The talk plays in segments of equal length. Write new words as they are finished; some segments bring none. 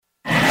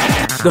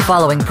The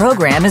following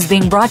program is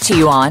being brought to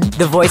you on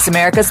the Voice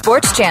America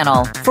Sports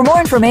Channel. For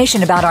more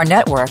information about our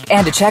network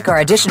and to check our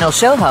additional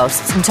show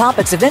hosts and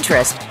topics of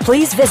interest,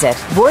 please visit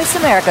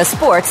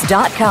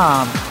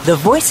voiceamericasports.com. The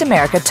Voice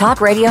America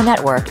Talk Radio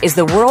Network is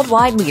the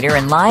worldwide leader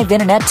in live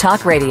Internet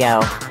talk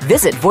radio.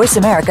 Visit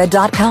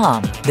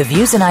voiceamerica.com. The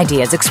views and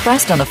ideas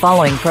expressed on the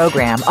following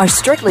program are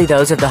strictly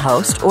those of the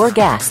host or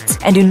guests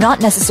and do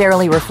not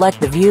necessarily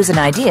reflect the views and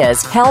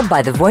ideas held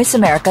by the Voice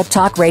America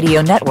Talk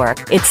Radio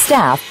Network, its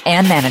staff,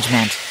 and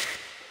management.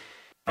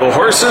 The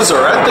horses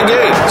are at the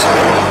gate.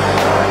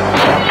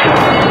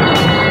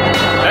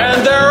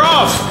 And they're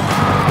off.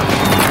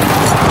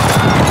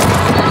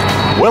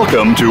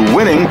 Welcome to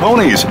Winning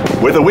Ponies.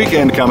 With the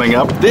weekend coming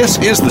up, this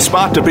is the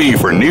spot to be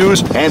for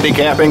news,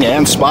 handicapping,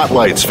 and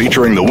spotlights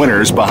featuring the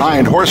winners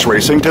behind horse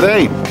racing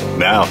today.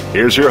 Now,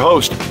 here's your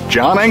host,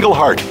 John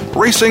Engelhardt,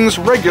 racing's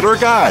regular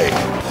guy.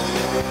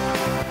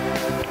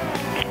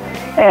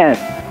 And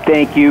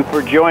thank you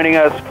for joining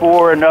us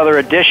for another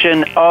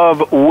edition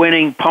of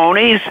Winning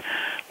Ponies.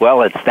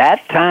 Well, it's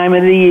that time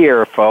of the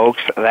year,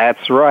 folks.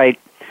 That's right.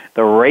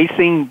 The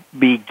racing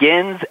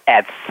begins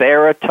at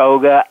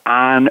Saratoga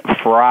on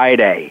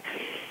Friday.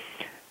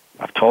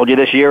 I've told you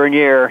this year and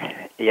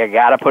year, you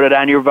got to put it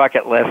on your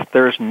bucket list.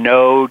 There's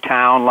no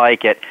town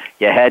like it.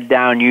 You head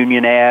down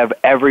Union Ave,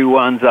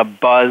 everyone's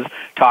abuzz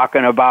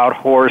talking about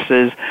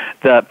horses.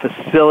 The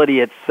facility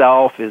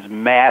itself is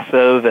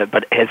massive,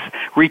 but it's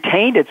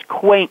retained its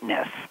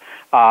quaintness.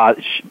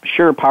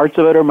 Sure, parts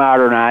of it are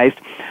modernized,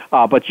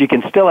 but you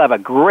can still have a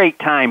great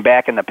time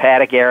back in the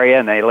paddock area,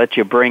 and they let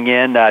you bring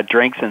in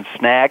drinks and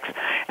snacks.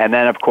 And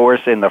then, of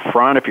course, in the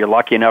front, if you're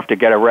lucky enough to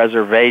get a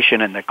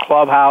reservation in the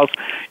clubhouse,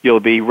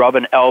 you'll be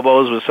rubbing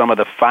elbows with some of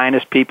the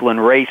finest people in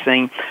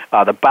racing.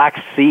 The box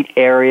seat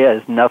area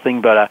is nothing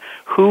but a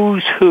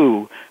who's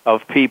who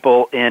of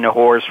people in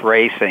horse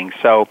racing.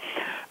 So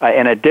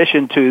in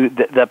addition to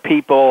the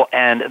people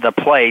and the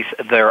place,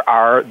 there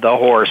are the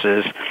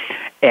horses,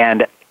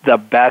 and the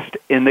best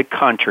in the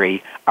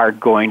country are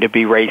going to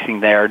be racing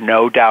there,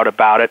 no doubt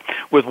about it,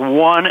 with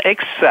one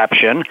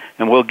exception,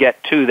 and we'll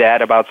get to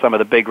that about some of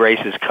the big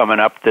races coming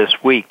up this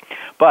week.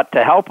 But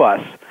to help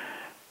us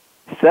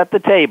set the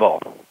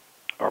table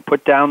or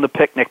put down the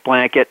picnic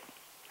blanket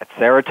at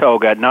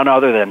Saratoga, none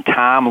other than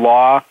Tom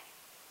Law,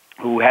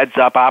 who heads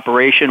up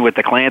operation with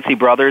the Clancy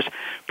Brothers,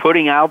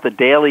 putting out the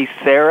daily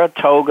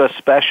Saratoga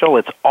Special.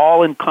 It's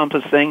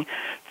all-encompassing.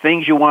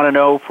 Things you want to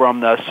know from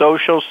the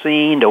social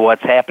scene to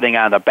what's happening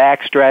on the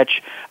backstretch,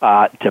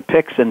 to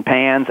picks and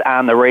pans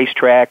on the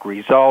racetrack,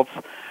 results,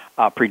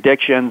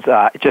 predictions,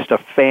 just a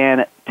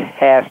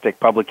fantastic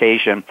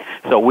publication.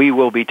 So we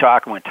will be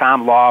talking with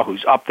Tom Law,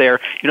 who's up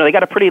there. You know, they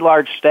got a pretty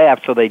large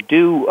staff, so they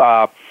do,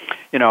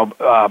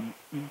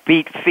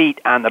 beat feet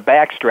on the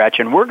backstretch,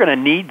 and we're going to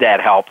need that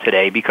help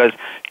today because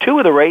two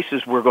of the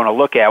races we're going to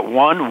look at,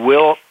 one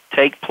will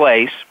take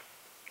place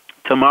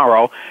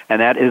tomorrow, and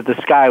that is the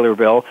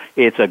Schulerville.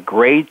 It's a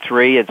Grade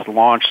 3. It's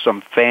launched some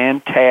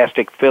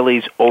fantastic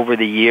fillies over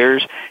the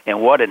years,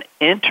 and what an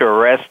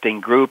interesting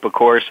group. Of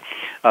course,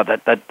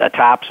 the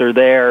tops are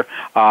there.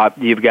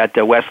 You've got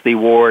Wesley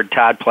Ward,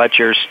 Todd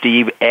Pletcher,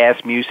 Steve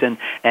Asmussen,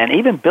 and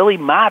even Billy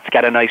Mott's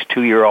got a nice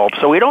 2-year-old.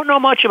 So we don't know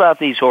much about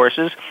these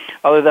horses,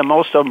 other than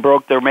most of them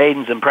broke their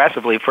maidens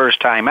impressively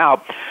first time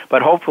out,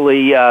 but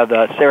hopefully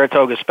the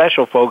Saratoga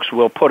Special folks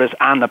will put us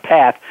on the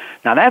path.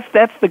 Now,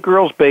 that's the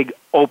girls' big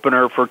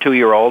opener for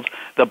 2-year-olds.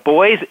 The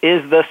boys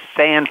is the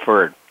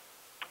Sanford.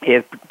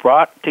 It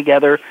brought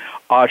together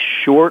a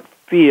short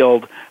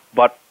field,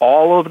 but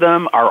all of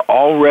them are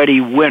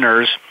already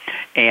winners,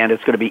 and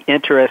it's going to be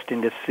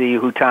interesting to see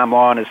who Tom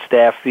Law and his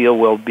staff feel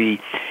will be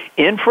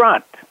in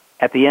front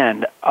at the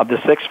end of the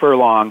 6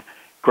 furlong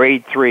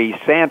Grade 3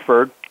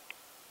 Sanford.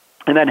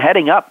 And then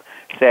heading up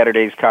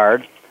Saturday's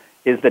card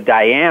is the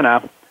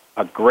Diana,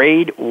 a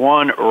Grade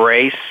 1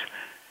 race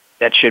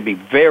that should be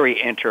very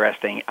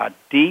interesting. A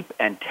deep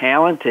and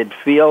talented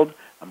field.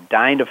 I'm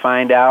dying to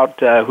find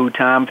out who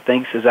Tom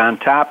thinks is on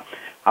top.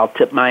 I'll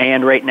tip my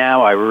hand right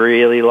now. I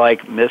really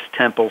like Miss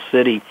Temple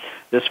City.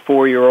 This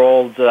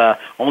 4-year-old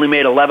only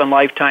made 11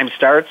 lifetime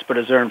starts, but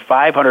has earned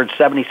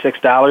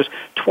 $576.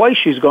 Twice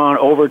she's gone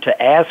over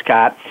to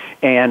Ascot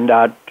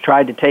and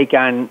tried to take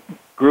on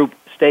Group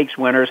Stakes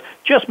winners.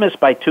 Just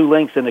missed by 2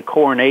 lengths in the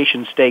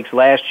Coronation Stakes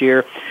last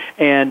year.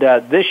 And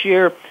this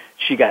year,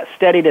 she got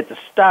steadied at the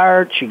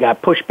start. She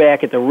got pushed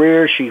back at the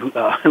rear. She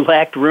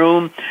lacked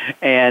room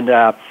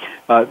and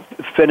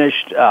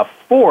finished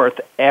 4th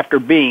after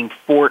being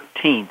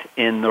 14th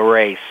in the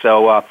race.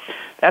 So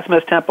that's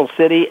Miss Temple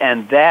City,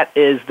 and that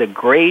is the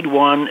Grade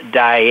 1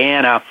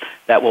 Diana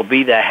that will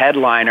be the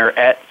headliner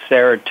at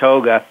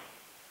Saratoga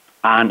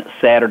on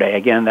Saturday.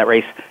 Again, that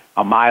race,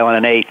 1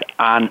 1/8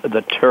 on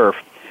the turf.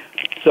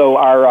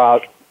 So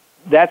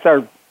that's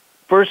our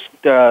first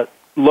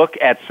look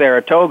at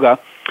Saratoga.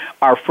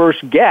 Our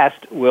first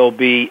guest will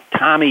be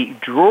Tom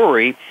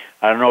Drury,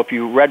 I don't know if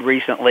you read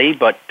recently,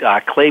 but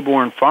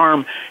Claiborne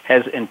Farm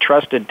has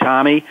entrusted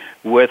Tommy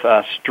with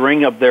a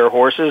string of their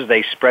horses.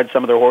 They spread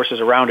some of their horses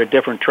around to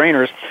different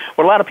trainers.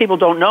 What a lot of people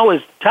don't know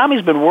is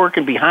Tommy's been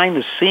working behind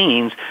the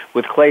scenes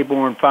with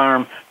Claiborne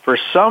Farm for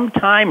some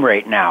time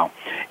right now.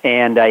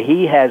 And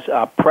he has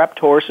prepped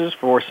horses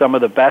for some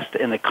of the best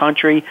in the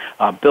country,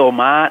 Bill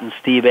Mott and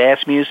Steve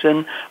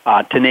Asmussen,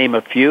 to name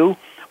a few.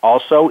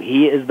 Also,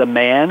 he is the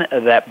man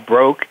that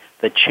broke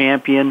the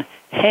champion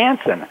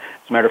Hansen.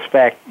 As a matter of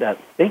fact,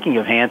 thinking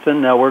of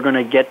Hansen, we're going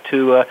to get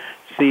to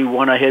see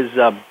one of his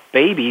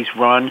babies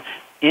run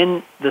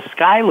in the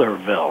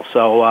Schulerville.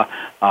 So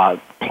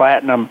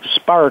Platinum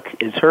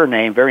Spark is her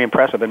name, very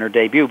impressive in her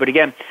debut. But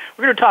again,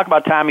 we're going to talk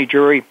about Tommy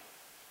Drury.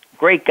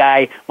 Great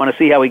guy. Want to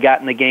see how he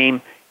got in the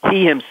game.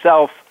 He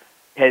himself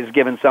has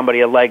given somebody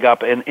a leg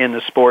up in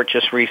the sport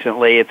just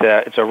recently.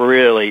 It's a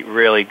really,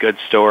 really good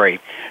story.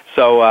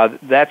 So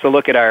that's a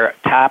look at our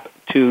top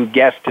two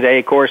guests today.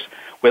 Of course,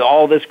 with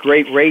all this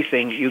great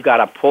racing, you got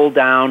to pull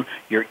down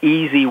your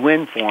easy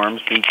win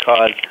forms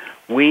because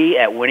we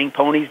at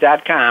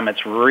winningponies.com,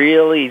 it's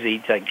real easy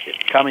to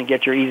come and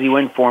get your easy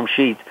win form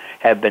sheets,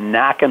 have been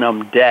knocking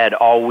them dead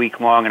all week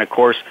long. And, of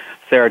course,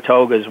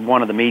 Saratoga is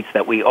one of the meets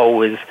that we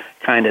always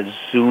kind of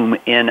zoom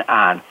in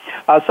on.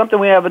 Something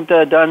we haven't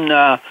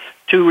done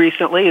too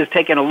recently is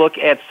taking a look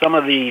at some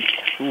of the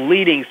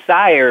leading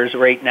sires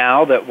right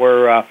now that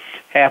we're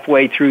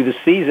halfway through the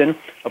season.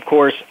 Of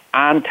course,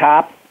 on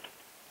top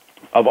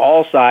of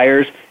all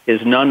sires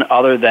is none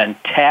other than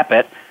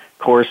Tappet. Of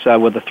course,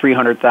 with a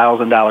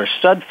 $300,000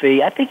 stud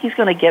fee, I think he's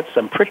going to get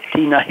some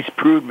pretty nice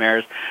brood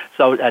mares.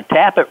 So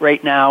Tappet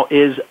right now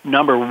is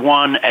number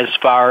one as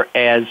far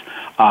as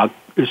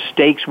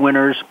stakes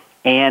winners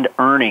and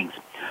earnings.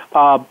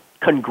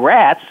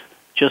 Congrats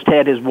just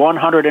had his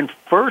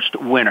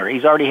 101st winner.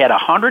 He's already had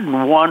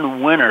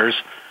 101 winners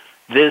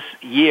this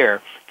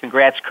year.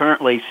 Congrats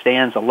currently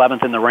stands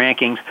 11th in the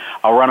rankings.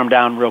 I'll run them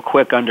down real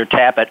quick under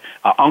Tappet.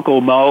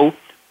 Uncle Mo,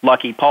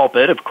 Lucky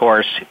Pulpit, of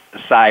course,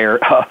 sire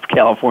of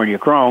California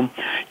Chrome.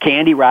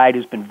 Candy Ride,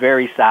 who's been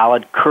very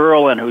solid.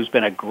 Curlin, who's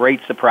been a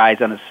great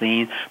surprise on the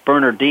scene.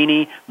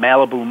 Bernardini,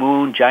 Malibu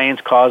Moon,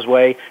 Giants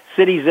Causeway,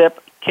 City Zip,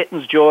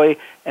 Kitten's Joy,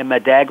 and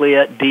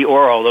Medaglia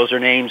d'Oro. Those are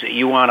names that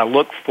you want to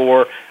look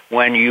for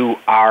when you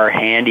are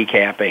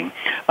handicapping.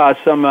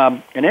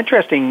 An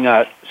interesting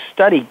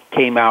study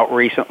came out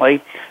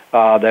recently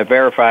that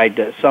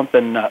verified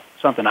something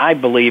I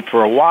believed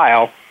for a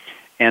while,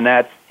 and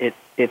that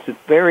it's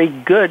very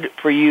good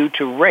for you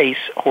to race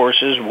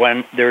horses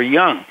when they're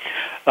young.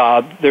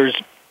 There's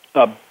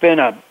been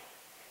a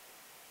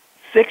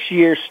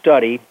 6-year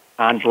study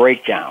on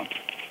breakdown.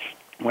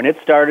 When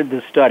it started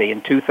the study in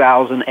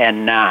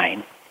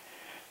 2009,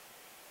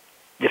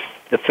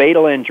 the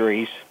fatal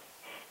injuries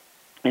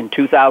in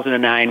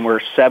 2009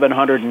 were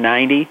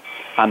 790,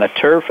 on the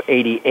turf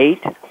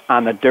 88,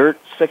 on the dirt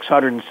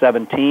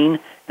 617,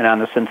 and on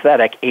the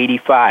synthetic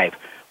 85.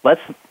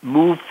 Let's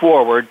move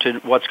forward to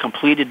what's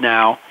completed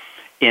now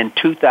in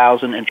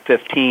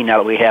 2015, now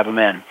that we have them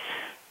in.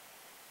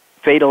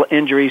 Fatal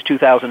injuries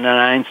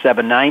 2009,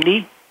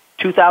 790,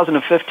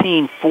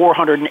 2015,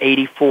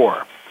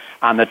 484.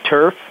 On the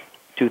turf,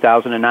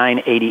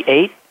 2009,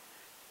 88.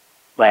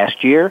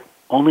 Last year,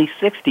 only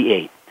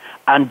 68.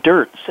 On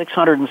dirt,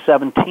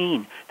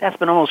 617. That's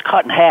been almost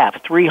cut in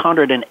half,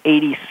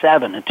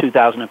 387 in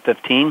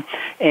 2015.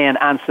 And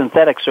on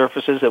synthetic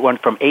surfaces, it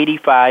went from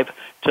 85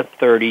 to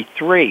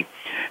 33.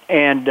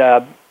 And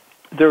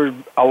there's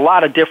a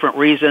lot of different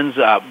reasons,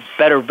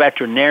 better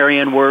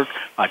veterinarian work,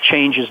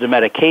 changes to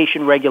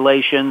medication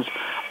regulations,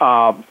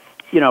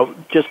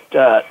 just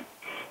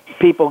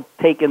people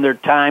taking their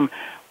time.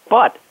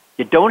 But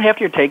you don't have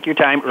to take your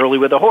time early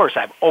with a horse.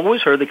 I've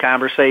always heard the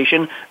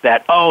conversation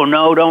that, oh,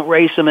 no, don't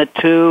race them at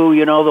 2,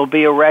 there'll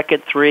be a wreck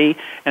at 3.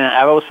 And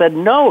I've always said,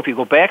 no, if you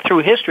go back through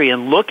history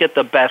and look at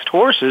the best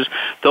horses,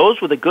 those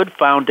with a good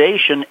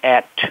foundation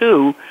at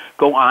 2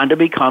 go on to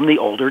become the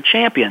older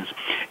champions.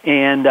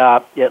 And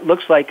it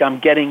looks like I'm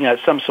getting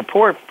some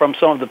support from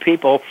some of the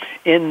people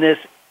in this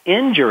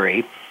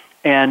injury.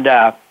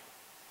 And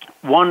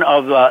one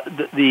of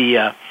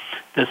the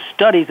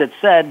studies that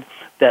said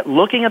that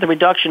looking at the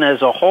reduction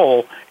as a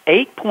whole,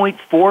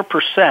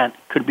 8.4%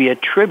 could be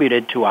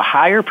attributed to a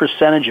higher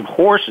percentage of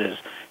horses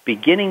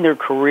beginning their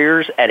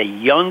careers at a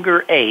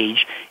younger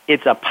age.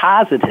 It's a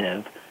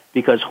positive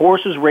because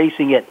horses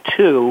racing at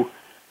 2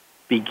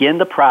 begin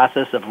the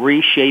process of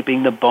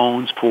reshaping the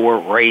bones for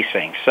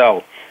racing.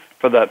 So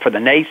for the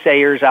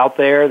naysayers out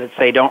there that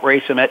say don't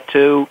race them at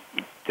 2,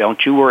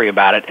 don't you worry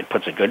about it. It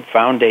puts a good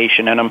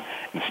foundation in them,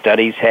 and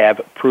studies have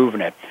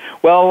proven it.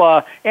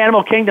 Well,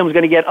 Animal Kingdom is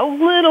going to get a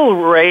little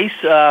race.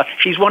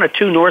 She's one of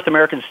 2 North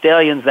American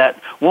stallions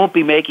that won't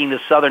be making the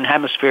Southern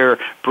Hemisphere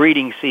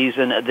breeding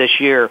season this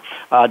year.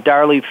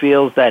 Darley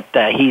feels that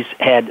he's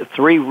had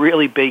 3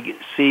 really big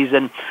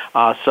seasons,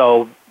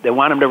 so they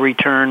want him to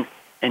return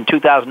in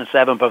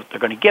 2007, but they're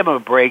going to give him a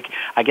break.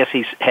 I guess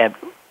he's had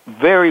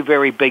very,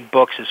 very big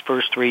books his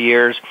first 3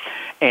 years,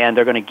 and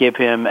they're going to give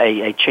him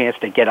a chance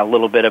to get a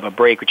little bit of a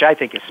break, which I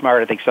think is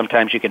smart. I think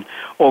sometimes you can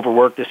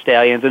overwork the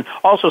stallions. And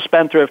also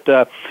Spendthrift,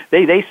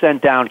 they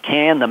sent down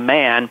Can the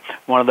Man,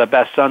 one of the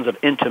best sons of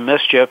Into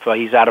Mischief.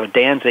 He's out of a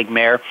Danzig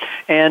mare,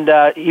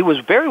 and he was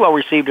very well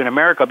received in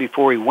America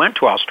before he went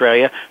to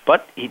Australia,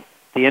 but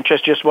the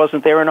interest just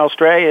wasn't there in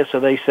Australia,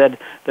 so they said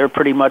they're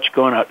pretty much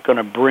going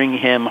to bring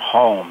him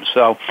home.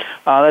 So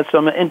that's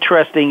some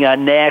interesting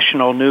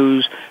national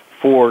news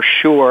for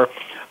sure.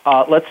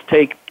 Let's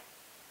take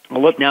a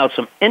look now at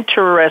some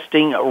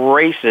interesting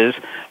races.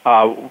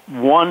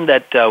 One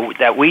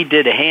that we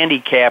did a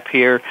handicap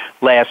here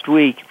last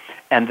week,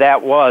 and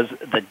that was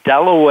the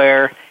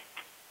Delaware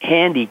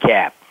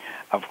Handicap.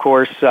 Of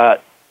course,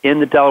 in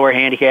the Delaware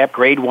Handicap,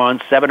 Grade 1,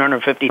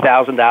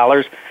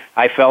 $750,000.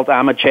 I felt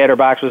Ama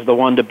Chatterbox was the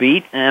one to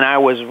beat, and I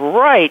was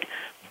right,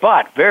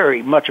 but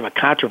very much of a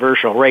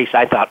controversial race.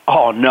 I thought,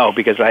 oh, no,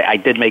 because I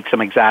did make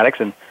some exotics,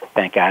 and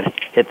thank God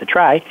hit the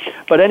try.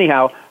 But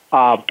anyhow,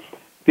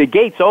 the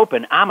gates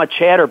open. Ama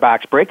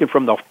Chatterbox, breaking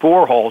from the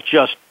 4-hole,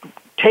 just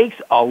takes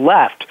a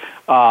left,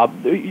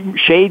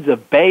 shades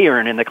of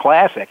Bayern in the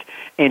Classic,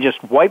 and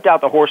just wiped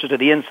out the horses to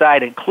the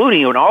inside,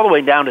 including and all the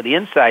way down to the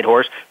inside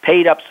horse,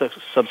 Paid Up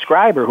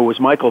Subscriber, who was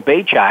Michael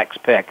Baychak's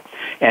pick.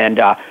 And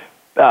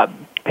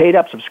Paid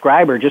Up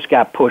Subscriber just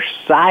got pushed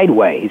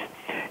sideways.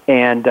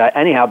 And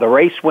anyhow, the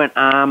race went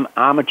on.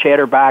 Ama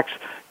Chatterbox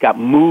got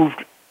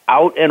moved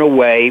out and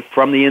away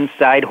from the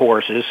inside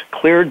horses,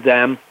 cleared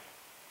them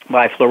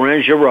by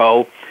Florent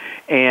Giraud,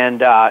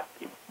 and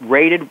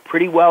rated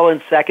pretty well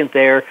in second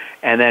there,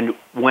 and then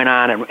went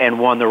on and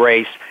won the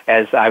race,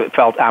 as I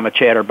felt Ama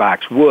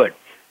Chatterbox would.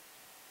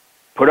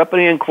 Put up an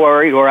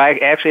inquiry, or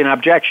actually an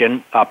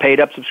objection, Paid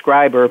Up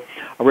Subscriber,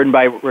 ridden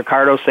by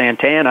Ricardo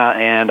Santana,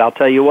 and I'll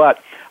tell you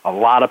what, a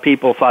lot of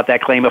people thought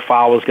that claim of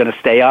foul was going to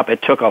stay up.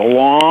 It took a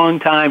long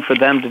time for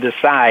them to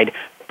decide,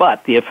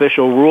 but the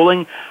official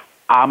ruling,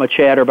 Ama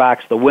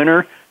Chatterbox the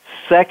winner,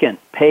 second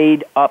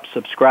Paid Up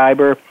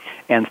Subscriber,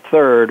 and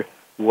third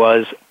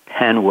was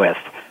Penwith.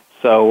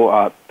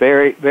 So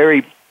very,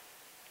 very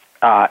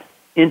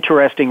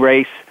interesting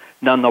race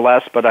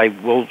nonetheless, but I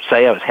will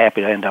say I was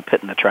happy to end up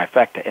hitting the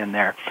trifecta in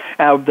there.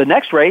 Now, the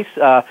next race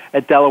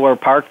at Delaware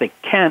Park, the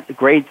Kent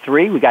Grade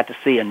 3, we got to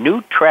see a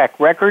new track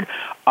record,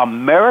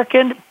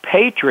 American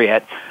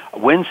Patriot.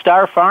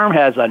 Windstar Farm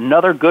has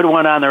another good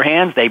one on their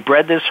hands. They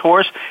bred this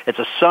horse. It's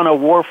a son of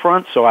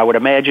Warfront, so I would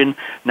imagine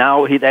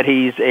now that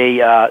he's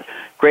a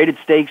graded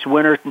stakes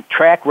winner,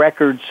 track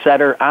record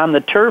setter on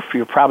the turf.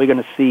 You're probably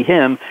going to see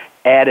him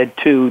added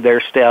to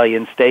their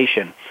stallion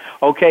station.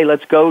 Okay,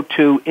 let's go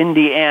to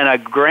Indiana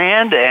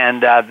Grand,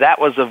 and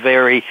that was a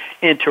very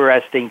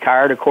interesting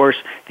card. Of course,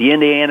 the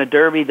Indiana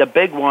Derby, the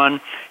big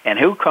one, and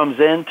who comes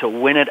in to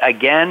win it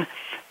again?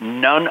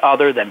 None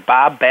other than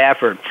Bob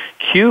Baffert.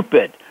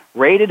 Cupid,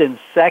 rated in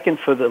second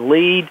for the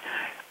lead,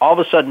 all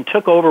of a sudden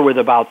took over with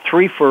about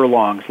 3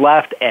 furlongs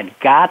left and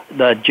got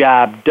the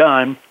job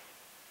done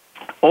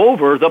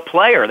over the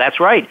Player. That's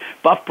right.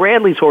 Buff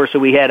Bradley's horse that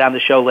we had on the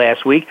show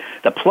last week.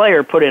 The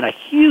Player put in a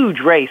huge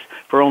race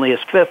for only his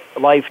 5th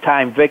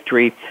lifetime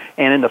victory.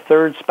 And in the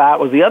third spot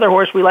was the other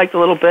horse we liked a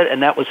little bit,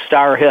 and that was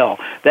Star Hill.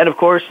 Then, of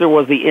course, there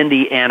was the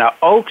Indiana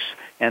Oaks,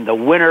 and the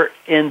winner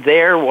in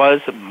there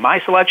was my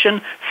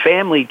selection,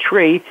 Family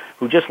Tree,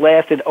 who just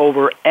lasted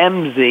over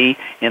MZ.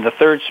 In the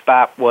third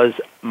spot was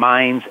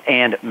Minds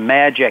and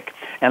Magic.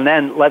 And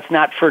then let's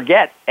not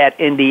forget, at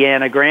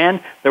Indiana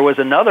Grand, there was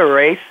another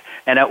race,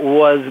 and it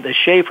was the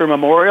Schaefer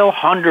Memorial,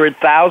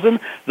 100,000.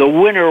 The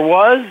winner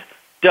was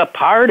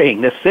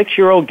Departing, the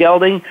 6-year-old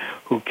gelding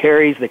who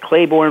carries the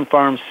Claiborne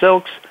Farm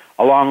Silks,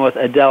 along with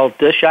Adele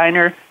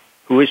Deschiner,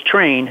 who is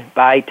trained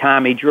by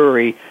Tommy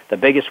Drury, the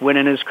biggest win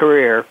in his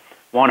career,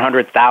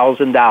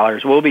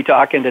 $100,000. We'll be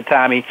talking to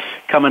Tommy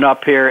coming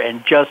up here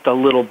in just a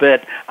little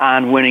bit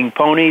on Winning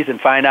Ponies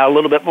and find out a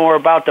little bit more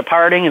about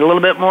Departing and a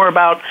little bit more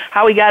about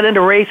how he got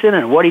into racing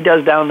and what he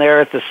does down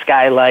there at the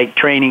Skylight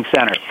Training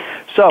Center.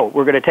 So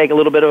we're going to take a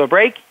little bit of a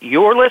break.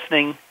 You're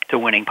listening to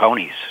Winning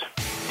Ponies.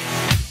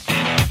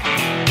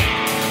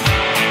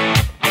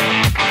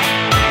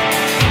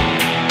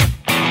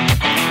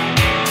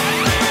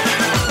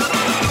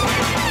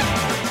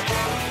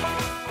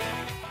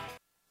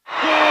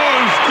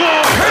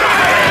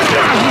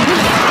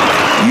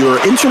 Your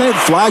internet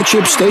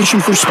flagship station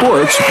for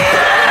sports.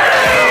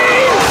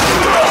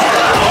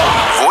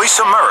 Voice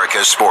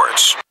America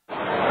Sports. And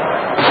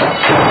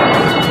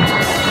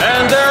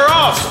they're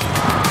off!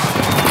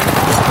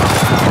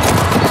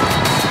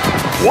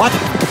 What?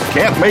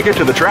 Can't make it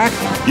to the track?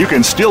 You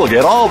can still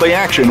get all the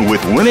action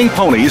with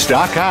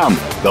winningponies.com,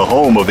 the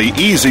home of the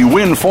easy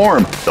win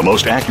form, the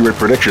most accurate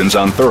predictions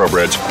on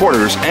thoroughbreds,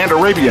 quarters, and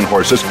Arabian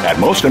horses at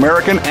most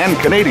American and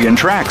Canadian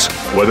tracks.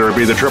 Whether it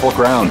be the Triple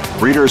Crown,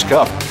 Breeders'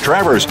 Cup,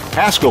 Travers,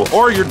 Haskell,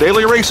 or your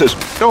daily races,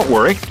 don't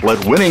worry, let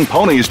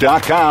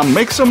winningponies.com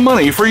make some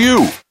money for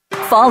you.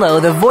 Follow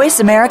the Voice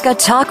America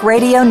Talk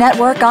Radio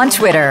Network on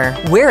Twitter.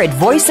 We're at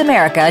Voice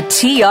America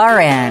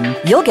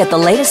TRN. You'll get the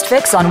latest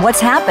fix on what's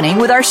happening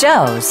with our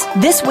shows,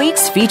 this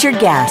week's featured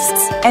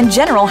guests, and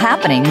general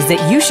happenings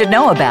that you should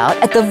know about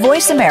at the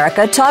Voice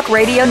America Talk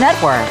Radio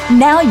Network.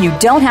 Now you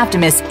don't have to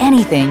miss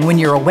anything when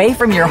you're away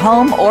from your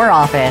home or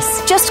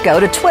office. Just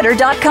go to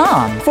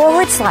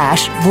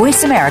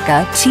twitter.com/Voice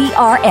America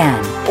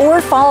TRN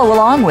or follow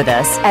along with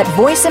us at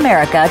Voice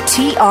America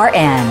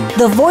TRN,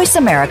 the Voice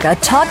America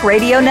Talk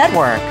Radio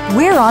Network.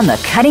 We're on the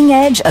cutting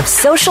edge of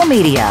social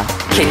media.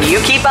 Can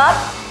you keep up?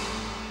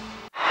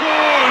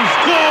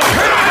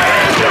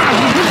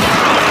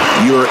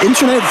 Your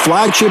internet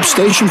flagship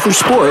station for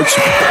sports.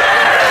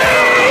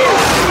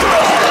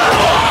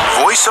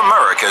 Voice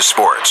America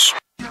Sports.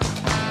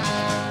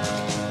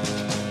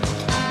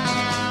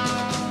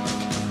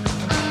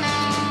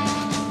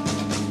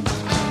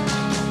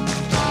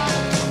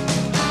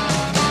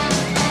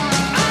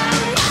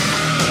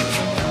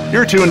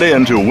 You're tuned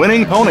in to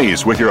Winning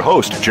Ponies with your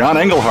host, John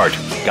Engelhardt.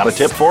 Got a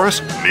tip for us?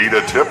 Need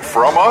a tip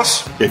from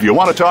us? If you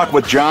want to talk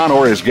with John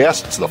or his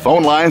guests, the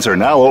phone lines are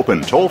now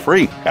open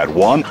toll-free at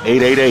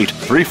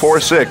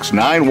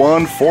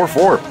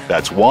 1-888-346-9144.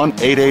 That's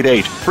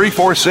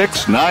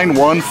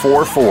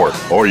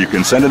 1-888-346-9144. Or you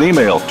can send an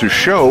email to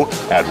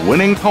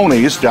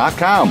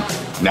show@winningponies.com.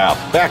 Now,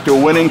 back to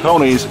Winning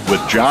Ponies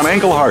with John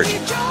Engelhardt.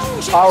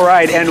 All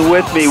right, and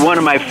with me, one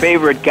of my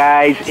favorite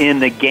guys in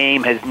the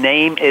game. His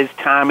name is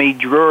Tommy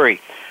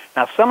Drury.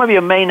 Now, some of you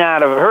may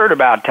not have heard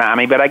about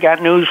Tommy, but I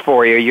got news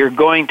for you. You're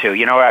going to.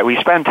 You know, we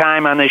spend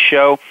time on this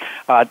show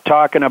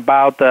talking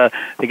about the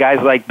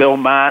guys like Bill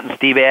Mott and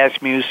Steve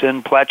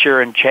Asmussen,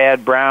 Pletcher and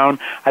Chad Brown.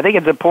 I think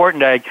it's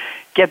important to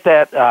get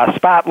that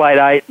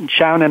spotlight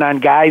shining on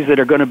guys that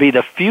are going to be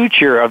the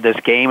future of this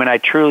game, and I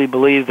truly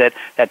believe that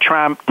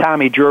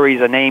Tommy Drury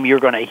is a name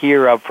you're going to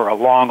hear of for a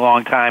long,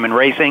 long time in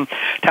racing.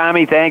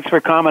 Tommy, thanks for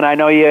coming. I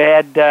know you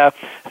had a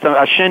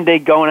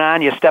shindig going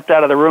on. You stepped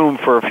out of the room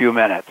for a few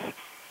minutes.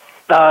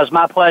 It's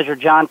my pleasure,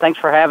 John. Thanks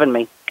for having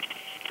me.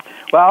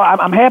 Well,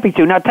 I'm happy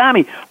to. Now,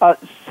 Tommy, so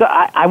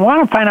I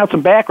want to find out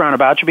some background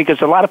about you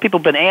because a lot of people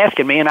have been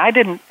asking me, and I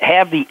didn't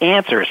have the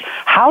answers.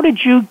 How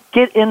did you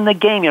get in the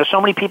game? You know, so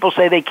many people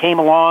say they came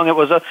along. It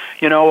was a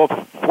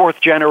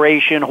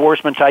fourth-generation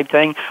horseman type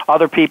thing.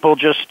 Other people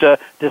just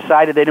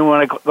decided they didn't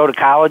want to go to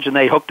college, and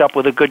they hooked up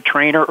with a good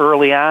trainer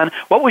early on.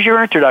 What was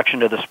your introduction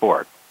to the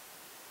sport?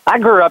 I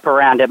grew up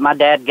around it. My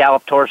dad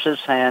galloped horses,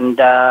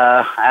 and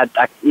I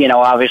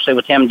obviously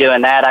with him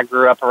doing that, I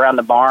grew up around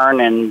the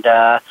barn, and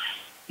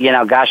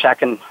gosh, I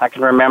can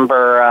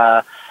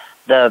remember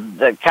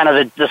the kind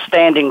of the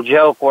standing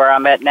joke where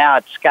I'm at now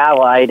at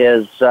Skylight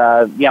is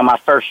my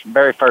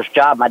very first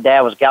job. My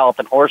dad was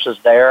galloping horses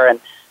there,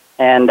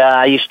 and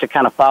I used to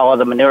kind of follow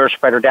the manure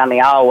spreader down the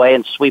aisleway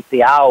and sweep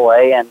the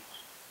aisleway, and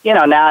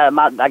now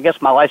I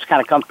guess my life's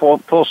kind of come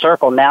full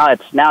circle. Now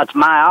it's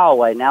my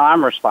aisleway. Now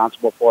I'm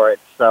responsible for it.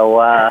 So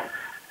I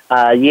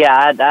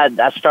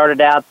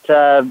started out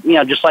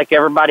just like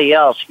everybody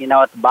else,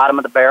 at the bottom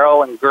of the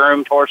barrel and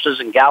groomed horses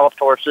and galloped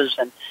horses,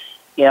 and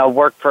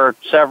worked for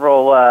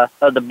several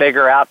of the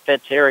bigger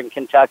outfits here in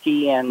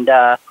Kentucky, and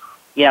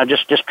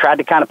just tried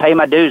to kind of pay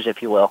my dues,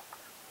 if you will.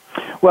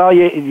 Well,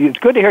 it's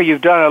good to hear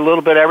you've done a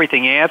little bit of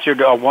everything. You answered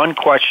one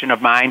question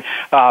of mine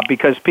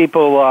because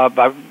people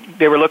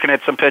they were looking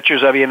at some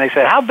pictures of you, and they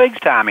said, "How big's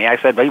Tommy?" I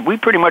said, "We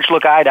pretty much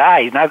look eye to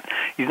eye.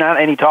 He's not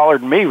any taller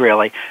than me,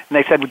 really." And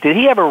they said, well, "Did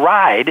he ever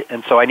ride?"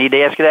 And so I need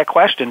to ask you that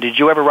question: did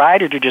you ever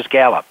ride, or did you just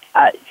gallop?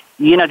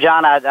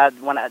 John,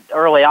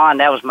 early on,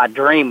 that was my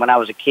dream when I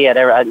was a kid.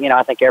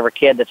 I think every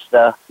kid that's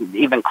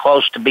even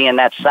close to being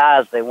that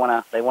size, they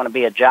want to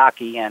be a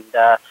jockey, and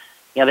the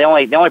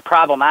only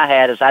problem I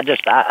had is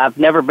I've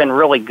never been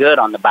really good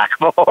on the back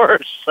of a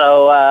horse,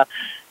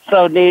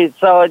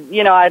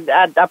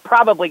 I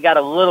probably got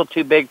a little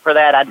too big for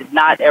that. I did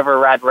not ever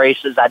ride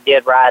races. I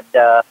did ride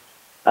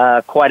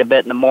quite a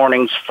bit in the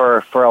mornings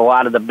for a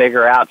lot of the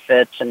bigger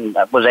outfits, and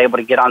was able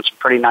to get on some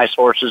pretty nice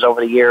horses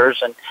over the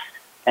years,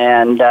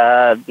 and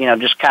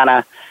just kind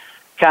of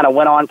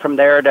went on from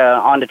there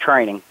on to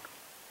training.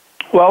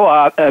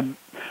 Well,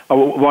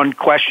 one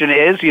question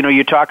is,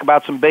 you talk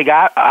about some big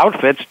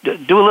outfits.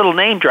 Do a little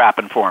name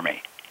dropping for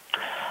me.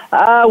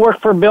 I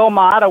worked for Bill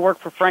Mott. I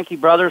worked for Frankie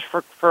Brothers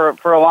for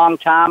a long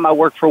time. I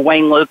worked for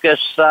Wayne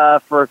Lucas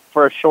for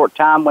a short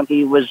time when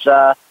he was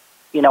on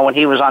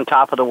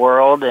top of the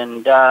world.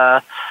 And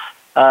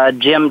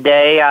Jim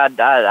Day,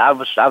 I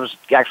was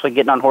actually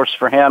getting on horses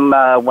for him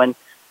when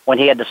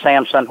he had the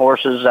Samson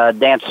horses,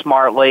 Dan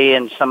Smartley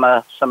and some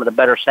of the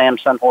better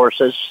Samson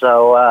horses.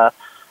 So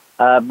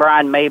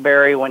Brian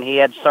Mayberry when he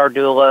had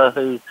Sardula,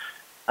 who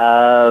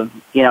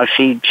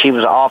she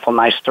was an awful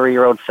nice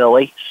 3-year-old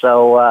filly.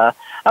 So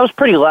I was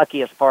pretty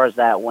lucky as far as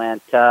that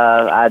went.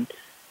 I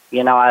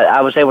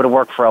was able to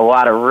work for a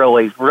lot of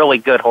really, really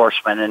good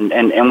horsemen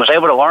and was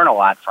able to learn a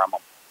lot from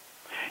them.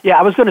 Yeah,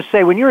 I was going to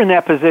say, when you're in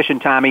that position,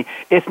 Tommy,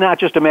 it's not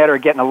just a matter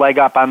of getting a leg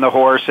up on the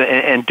horse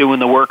and doing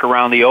the work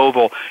around the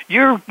oval.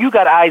 You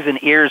got eyes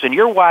and ears, and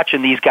you're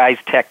watching these guys'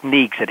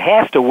 techniques. It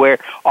has to wear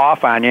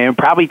off on you and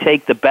probably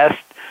take the best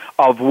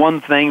of one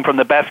thing from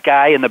the best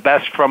guy and the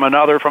best from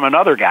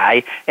another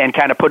guy and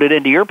kind of put it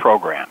into your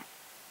program.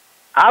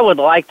 I would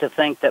like to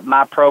think that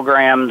my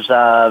program's,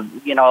 a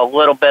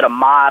little bit of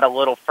Mott, a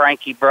little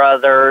Frankie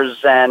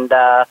Brothers, and,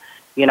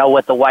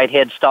 with the white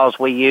head stalls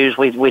we use,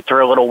 we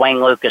threw a little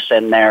Wayne Lucas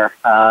in there.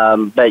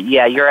 But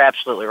yeah, you're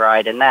absolutely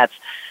right. And that's,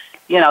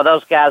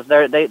 those guys,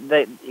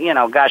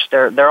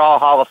 they're all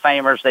Hall of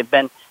Famers. They've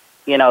been,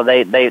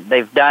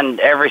 they've done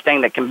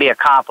everything that can be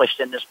accomplished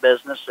in this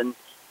business. And,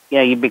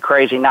 you'd be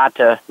crazy not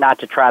to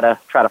try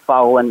to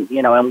follow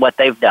in what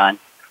they've done.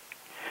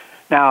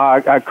 Now,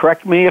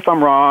 correct me if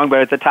I'm wrong,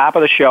 but at the top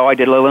of the show, I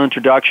did a little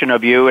introduction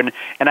of you, and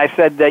I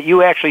said that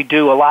you actually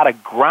do a lot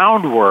of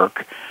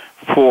groundwork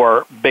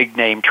for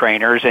big-name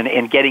trainers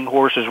and getting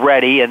horses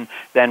ready, and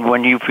then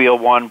when you feel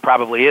one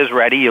probably is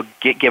ready, you'll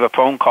give a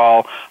phone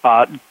call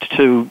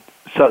to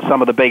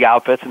some of the big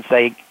outfits and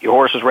say, your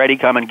horse is ready,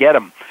 come and get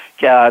him.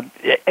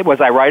 Was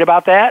I right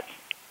about that?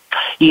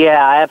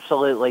 Yeah,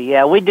 absolutely.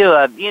 Yeah, we do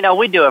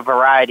a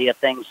variety of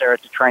things there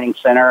at the training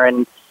center,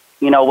 and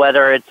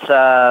whether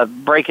it's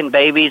breaking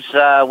babies,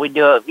 we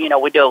do a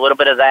little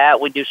bit of that.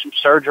 We do some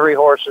surgery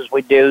horses.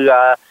 We do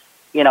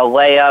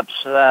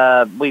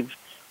layups.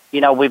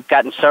 We've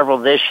gotten several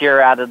this year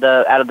out of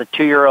the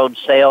 2-year-old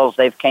sales.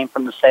 They've came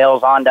from the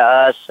sales onto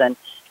us, and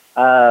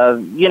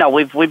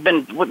we've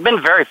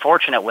been very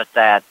fortunate with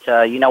that.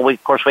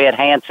 Of course we had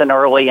Hanson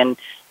early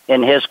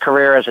in his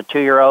career as a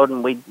 2-year-old,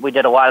 and we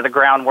did a lot of the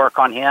groundwork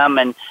on him.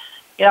 And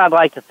I'd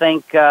like to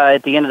think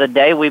at the end of the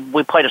day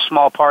we played a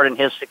small part in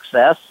his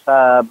success.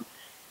 For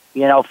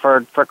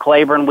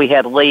Claiborne, we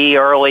had Lee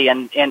early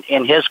in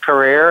his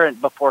career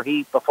before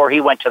he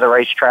went to the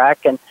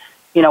racetrack, and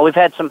we've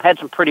had some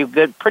pretty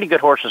good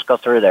horses go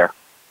through there.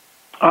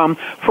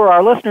 For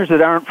our listeners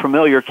that aren't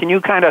familiar, can you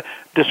kind of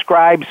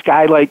describe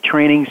Skylight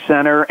Training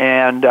Center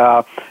and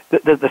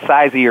the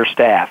size of your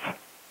staff?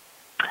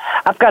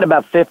 I've got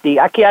about 50.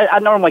 I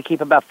normally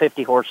keep about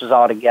 50 horses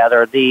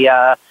altogether.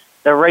 The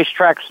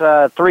racetrack's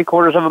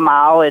 3/4 of a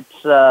mile.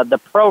 It's the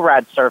Pro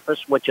Ride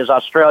surface, which is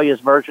Australia's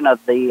version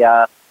of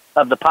the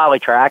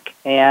Polytrack,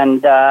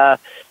 and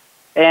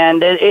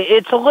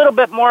it's a little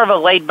bit more of a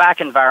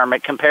laid-back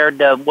environment compared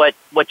to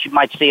what you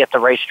might see at the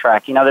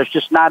racetrack. There's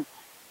just not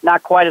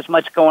quite as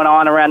much going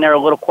on around there. A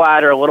little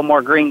quieter, a little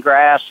more green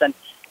grass, and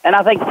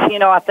I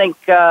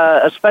think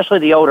especially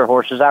the older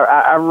horses,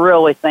 I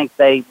really think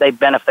they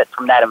benefit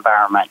from that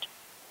environment.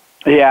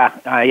 Yeah,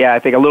 I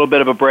think a little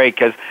bit of a break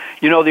because,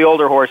 the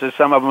older horses,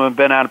 some of them have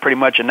been on pretty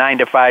much a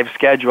 9-to-5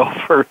 schedule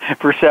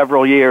for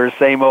several years,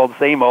 same old.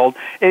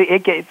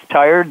 It gets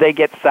tired, they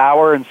get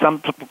sour, and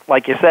some,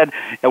 like you said,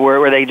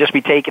 where they just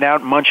be taken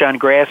out and munch on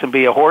grass and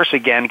be a horse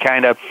again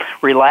kind of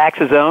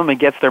relaxes them and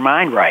gets their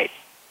mind right.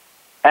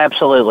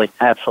 Absolutely.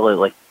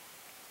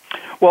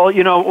 Well,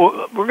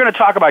 we're going to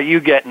talk about you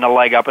getting a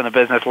leg up in the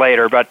business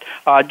later, but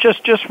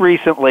just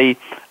recently,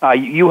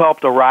 you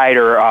helped a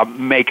rider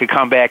make a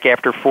comeback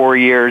after 4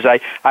 years.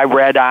 I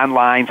read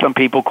online some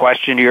people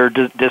questioned your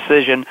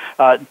decision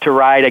to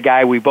ride a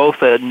guy we both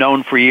had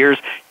known for years,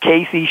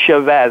 Casey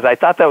Chavez. I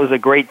thought that was a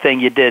great thing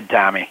you did,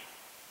 Tommy.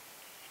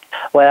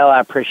 Well,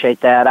 I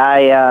appreciate that.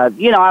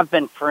 I've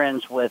been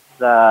friends with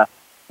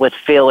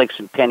Felix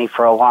and Penny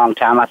for a long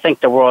time. I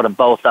think the world of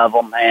both of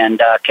them, and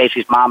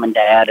Casey's mom and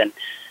dad, and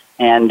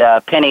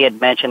Penny had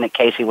mentioned that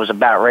Casey was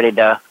about ready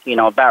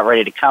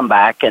to come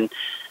back, and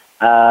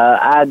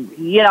I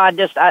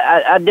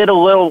did a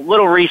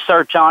little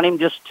research on him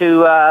just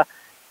to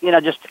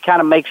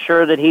kind of make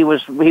sure that he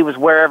was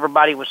where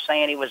everybody was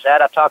saying he was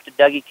at. I talked to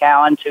Dougie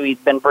Callens, who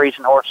he'd been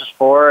breezing horses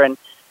for, and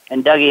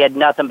Dougie had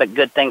nothing but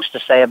good things to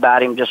say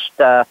about him. Just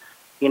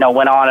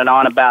went on and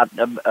on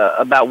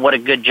about what a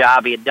good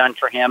job he had done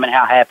for him and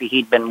how happy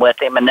he'd been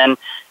with him. And then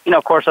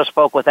of course I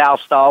spoke with Al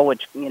Stahl,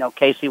 which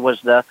Casey was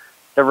the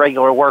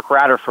regular work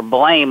rider for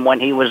Blame when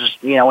he was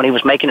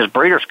making his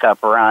Breeders'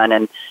 Cup run,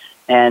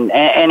 and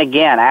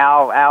again,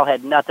 Al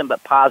had nothing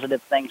but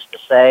positive things to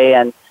say,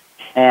 and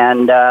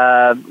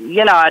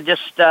I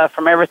just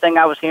from everything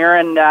I was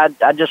hearing,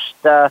 I just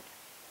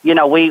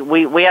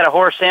we had a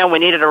horse in, we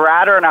needed a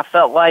rider, and I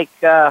felt like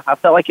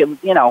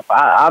it,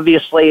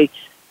 obviously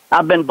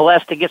I've been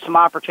blessed to get some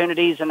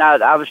opportunities, and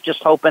I was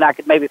just hoping I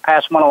could maybe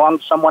pass one along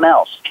to someone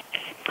else.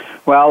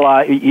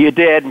 Well, you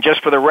did, and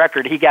just for the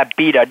record, he got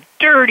beat a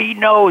dirty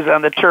nose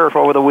on the turf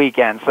over the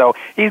weekend, so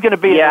he's going to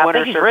be in the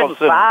winner's circle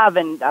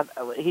soon.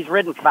 He's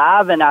ridden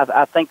 5, and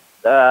I think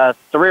 3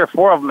 or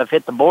 4 of them have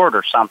hit the board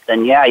or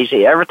something. Yeah,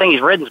 everything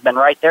he's ridden's been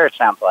right there, it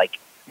sounds like.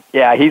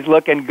 Yeah, he's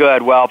looking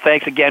good. Well,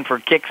 thanks again for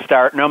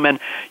kickstarting him. And,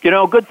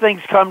 good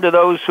things come to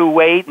those who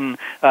wait. And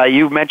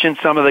you mentioned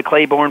some of the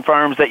Claiborne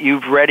Farms that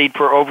you've readied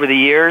for over the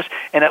years.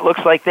 And it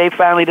looks like they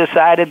finally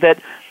decided that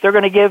they're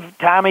going to give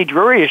Tommy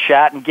Drury a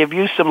shot and give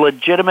you some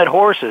legitimate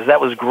horses.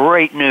 That was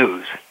great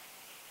news.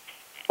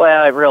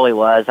 Well, it really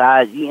was.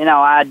 I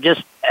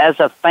just as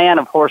a fan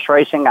of horse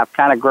racing, I've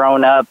kind of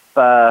grown up.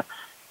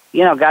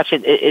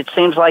 It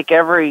seems like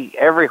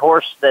every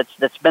horse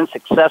that's been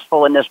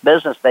successful in this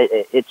business,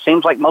 it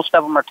seems like most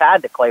of them are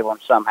tied to Claiborne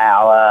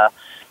somehow.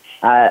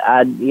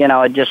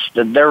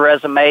 Their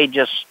resume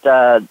just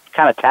kind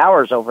of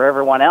towers over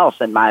everyone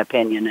else, in my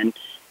opinion,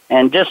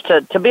 and just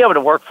to be able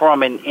to work for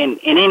them in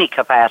any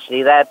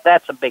capacity,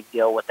 that's a big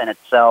deal within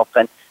itself.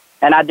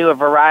 And I do a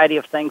variety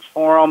of things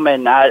for them,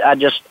 and I'm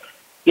just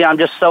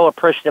so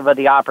appreciative of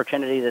the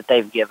opportunity that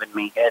they've given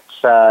me.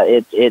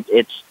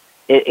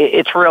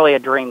 It's really a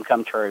dream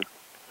come true.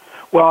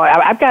 Well,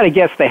 I've got to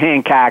guess the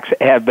Hancocks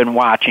have been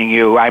watching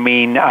you. I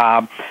mean,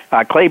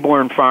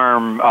 Claiborne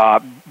Farm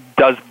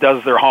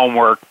does their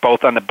homework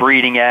both on the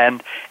breeding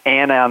end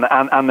and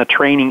on the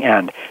training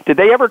end. Did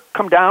they ever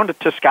come down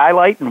to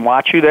Skylight and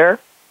watch you there?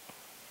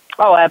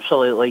 Oh,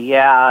 absolutely.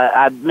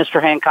 Yeah,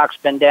 Mr. Hancock's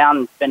been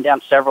down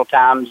several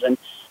times, and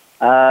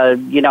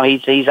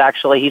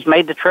he's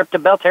made the trip to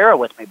Belterra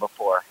with me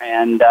before,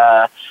 and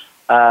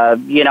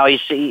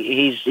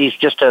he's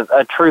just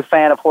a true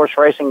fan of horse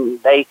racing.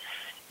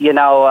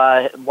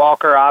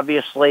 Walker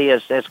obviously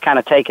has kind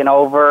of taken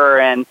over,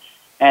 and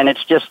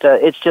it's just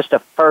a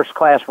first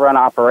class run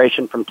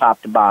operation from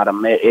top to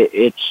bottom.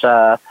 It's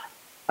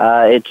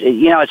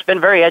been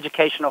very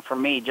educational for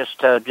me just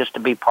to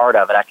be part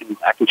of it. I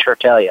can sure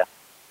tell you.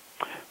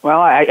 Well,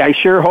 I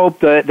sure hope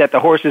that the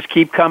horses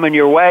keep coming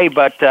your way,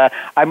 but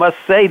I must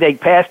say they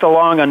passed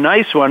along a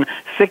nice one,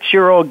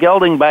 6-year-old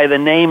gelding by the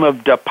name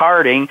of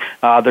Departing.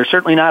 They're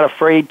certainly not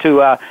afraid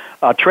to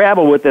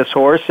travel with this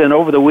horse, and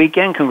over the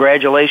weekend,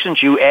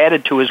 congratulations, you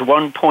added to his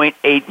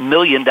 $1.8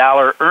 million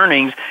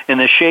earnings in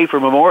the Schaefer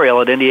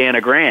Memorial at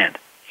Indiana Grand.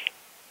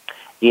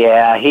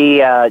 Yeah,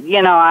 he,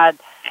 I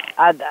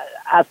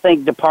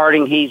think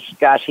Departing,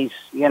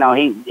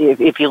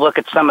 if you look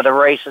at some of the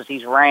races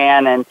he's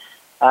ran and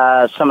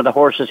some of the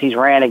horses he's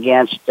ran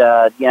against,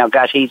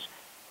 he's,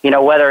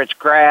 whether it's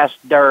grass,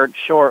 dirt,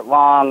 short,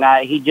 long,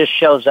 he just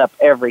shows up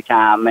every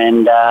time.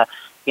 And,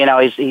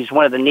 he's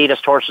one of the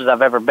neatest horses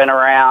I've ever been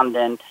around.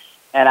 And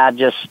I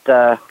just,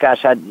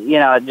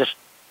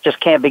 just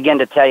can't begin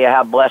to tell you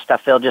how blessed I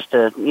feel just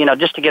to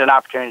get an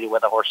opportunity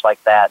with a horse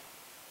like that.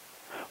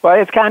 Well,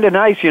 it's kind of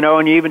nice,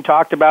 and you even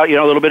talked about,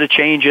 a little bit of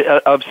change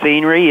of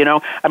scenery,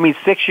 I mean,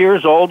 6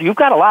 years old, you've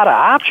got a lot of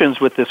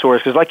options with this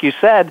horse, because like you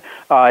said,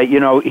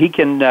 he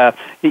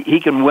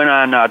can win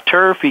on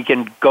turf, he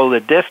can go the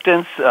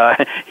distance,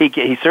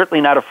 he's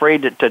certainly not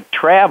afraid to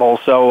travel,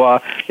 so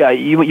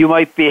you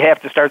might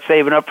have to start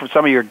saving up for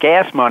some of your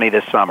gas money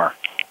this summer.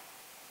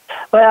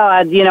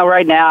 Well,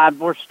 right now,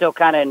 we're still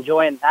kind of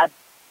enjoying that.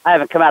 I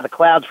haven't come out of the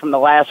clouds from the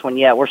last one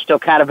yet. We're still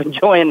kind of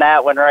enjoying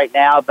that one right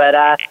now,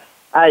 but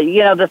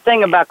the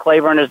thing about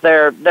Claiborne is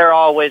they're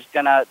always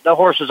the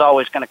horse is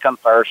always gonna come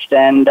first,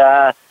 and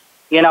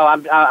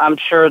I'm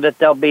sure that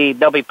there'll be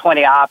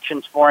plenty of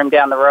options for him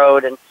down the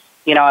road, and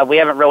we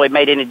haven't really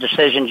made any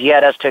decisions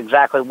yet as to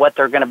exactly what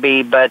they're going to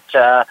be, but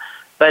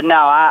no,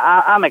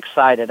 I'm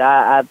excited.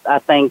 I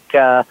think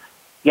I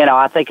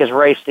think his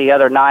race the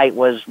other night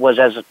was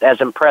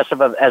as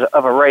impressive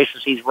of a race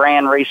as he's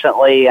ran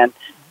recently, and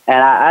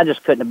I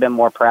just couldn't have been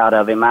more proud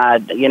of him. I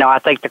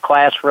think the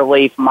class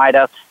relief might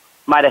have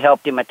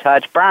helped him a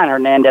touch. Brian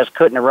Hernandez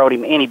couldn't have rode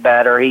him any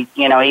better. He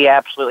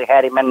absolutely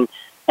had him in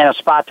a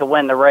spot to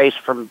win the race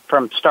from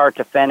start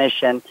to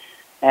finish, and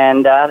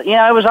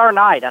it was our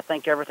night. I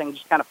think everything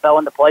just kind of fell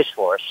into place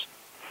for us.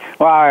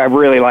 Well, I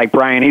really like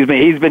Brian.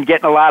 He's been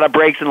getting a lot of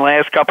breaks in the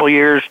last couple of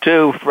years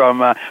too.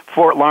 From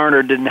Fort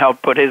Larned didn't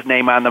help put his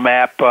name on the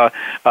map a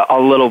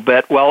little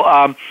bit.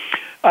 Well,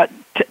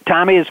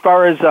 Tommy, as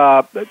far as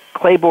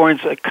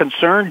Claiborne's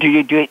concerned, do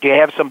you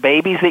have some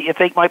babies that you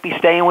think might be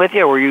staying with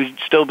you, or you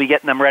still be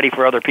getting them ready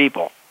for other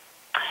people?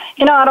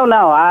 I don't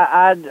know.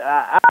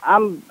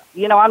 I'm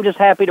just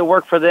happy to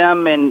work for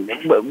them and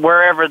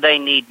wherever they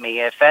need me.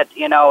 If that,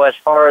 as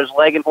far as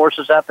legging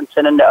horses up and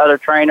sending to other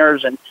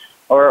trainers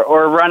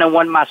or running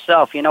one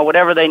myself,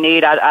 whatever they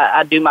need,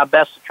 I do my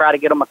best to try to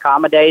get them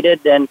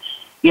accommodated. And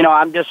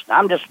I'm just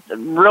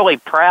really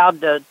proud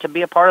to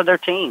be a part of their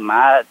team.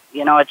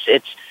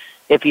 It's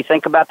if you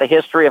think about the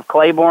history of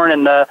Claiborne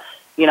and the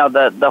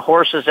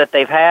horses that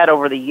they've had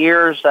over the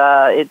years,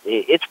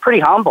 it's pretty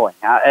humbling.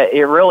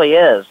 It really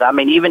is. I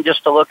mean, even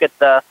just to look at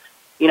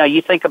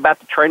you think about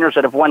the trainers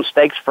that have won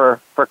stakes for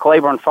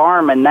Claiborne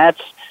Farm, and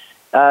that's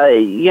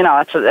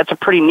a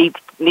pretty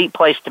neat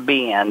place to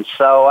be in.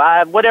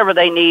 So whatever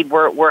they need,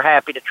 we're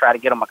happy to try to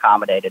get them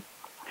accommodated.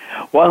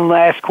 One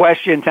last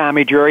question,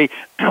 Tommy Drury.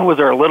 Was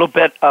there a little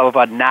bit of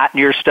a knot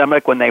in your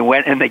stomach when they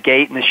went in the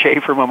gate in the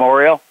Schaefer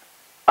Memorial?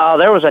 Oh,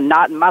 there was a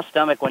knot in my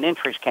stomach when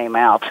entries came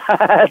out.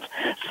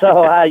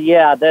 So,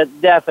 yeah,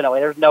 definitely.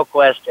 There's no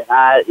question.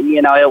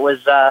 It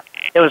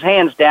was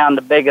hands down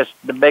the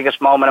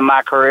biggest moment of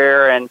my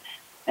career, and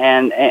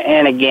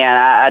again,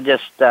 I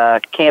just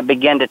can't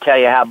begin to tell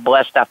you how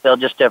blessed I feel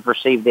just to have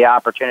received the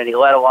opportunity,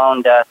 let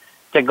alone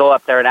to go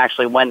up there and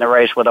actually win the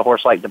race with a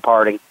horse like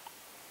Departing.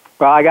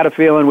 Well, I got a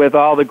feeling with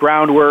all the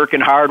groundwork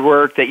and hard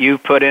work that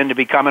you've put into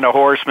becoming a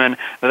horseman,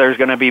 there's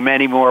going to be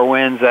many more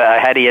wins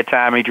ahead of you,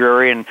 Tommy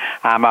Drury, and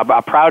I'm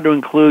proud to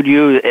include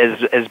you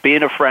as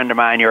being a friend of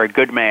mine. You're a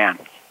good man.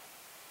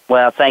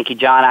 Well, thank you,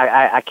 John.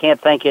 I can't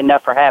thank you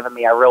enough for having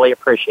me. I really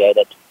appreciate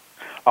it.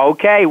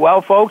 Okay,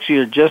 well, folks,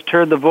 you just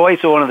heard the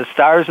voice of one of the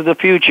stars of the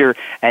future,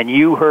 and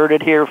you heard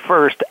it here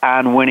first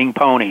on Winning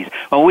Ponies.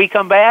 When we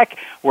come back,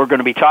 we're going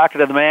to be talking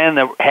to the man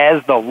that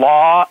has the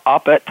law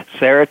up at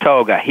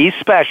Saratoga. He's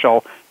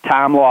special,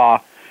 Tom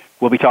Law.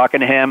 We'll be talking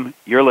to him.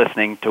 You're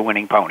listening to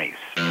Winning Ponies.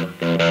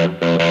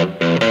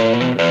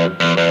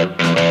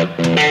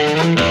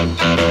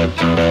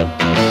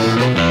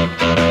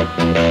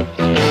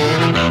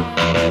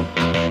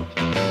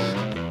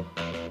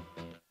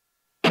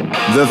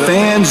 The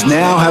fans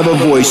now have a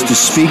voice to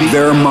speak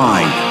their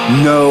mind.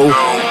 No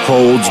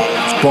holds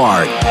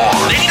barred.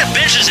 They need to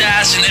bench his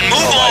ass and move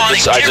on.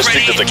 I just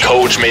think that the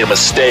coach made a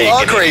mistake.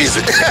 All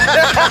crazy.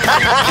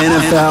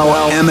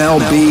 NFL,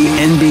 MLB,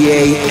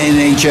 NBA,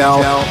 NHL.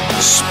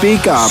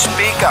 Speak up.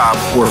 Speak up.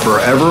 Or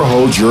forever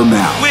hold your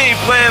mouth. We ain't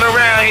playing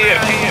around here.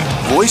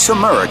 Voice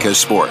America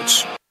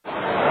Sports.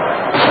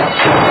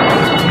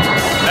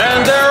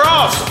 And they're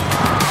off.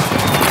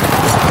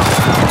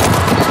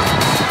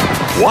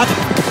 What?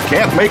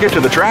 Can't make it to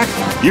the track?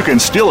 You can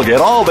still get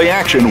all the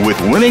action with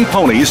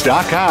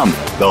winningponies.com,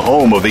 the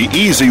home of the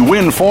easy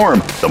win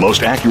form, the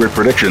most accurate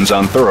predictions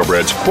on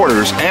thoroughbreds,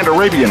 quarters, and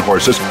Arabian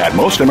horses at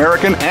most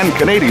American and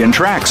Canadian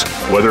tracks.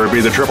 Whether it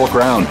be the Triple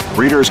Crown,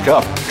 Breeders'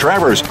 Cup,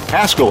 Travers,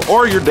 Haskell,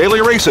 or your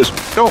daily races,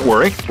 don't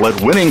worry, let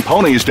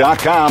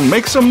winningponies.com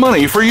make some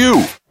money for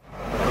you.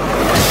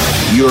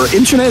 Your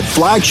internet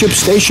flagship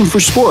station for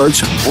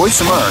sports,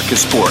 Voice America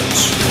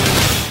Sports.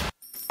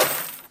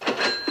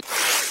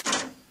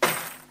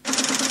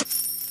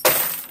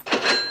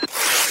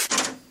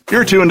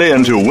 You're tuned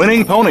in to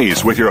Winning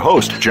Ponies with your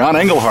host, John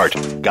Engelhardt.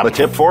 Got a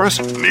tip for us?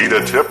 Need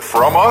a tip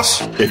from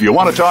us? If you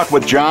want to talk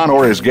with John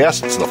or his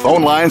guests, the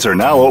phone lines are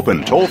now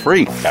open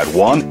toll-free at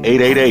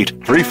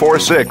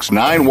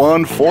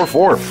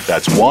 1-888-346-9144.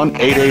 That's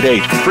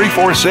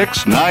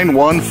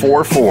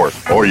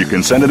 1-888-346-9144. Or you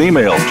can send an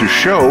email to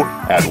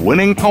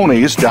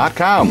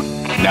show@winningponies.com.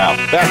 Now,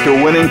 back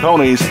to Winning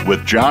Ponies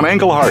with John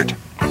Engelhardt.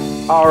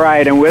 All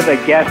right, and with a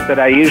guest that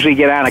I usually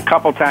get on a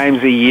couple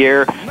times a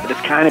year, but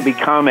it's kind of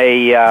become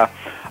a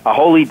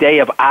holy day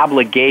of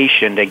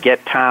obligation to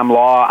get Tom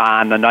Law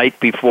on the night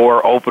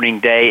before opening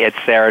day at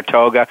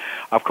Saratoga.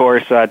 Of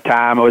course,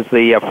 Tom was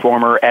the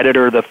former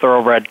editor of the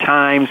Thoroughbred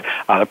Times,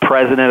 the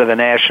president of the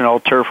National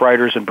Turf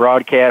Writers and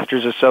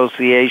Broadcasters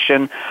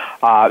Association.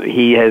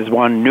 He has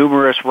won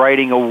numerous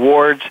writing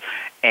awards,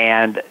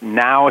 and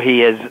now he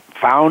has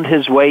found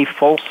his way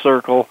full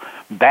circle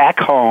back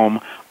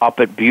home up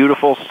at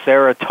beautiful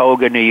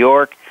Saratoga, New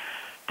York.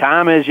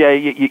 Tom, is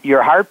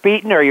your heart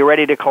beating, or are you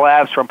ready to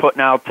collapse from putting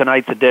out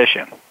tonight's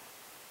edition?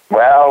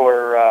 Well,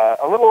 we're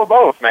a little of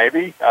both,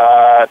 maybe.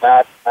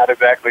 Not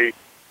exactly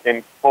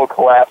in full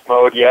collapse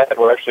mode yet.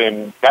 We're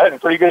actually got it in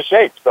pretty good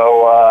shape.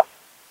 So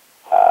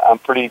I'm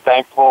pretty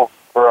thankful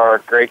for our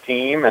great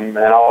team and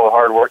all the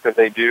hard work that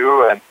they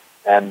do.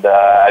 And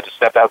I just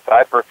stepped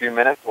outside for a few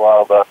minutes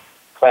while the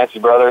Clancy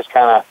Brothers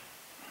kind of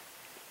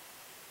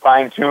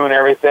fine-tune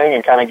everything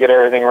and kind of get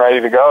everything ready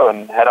to go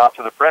and head off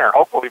to the printer,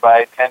 hopefully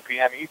by 10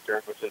 p.m.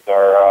 Eastern, which is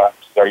our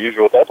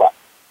usual deadline.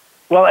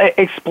 Well,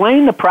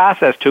 explain the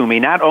process to me,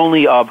 not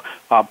only of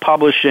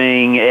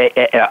publishing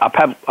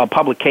a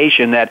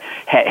publication that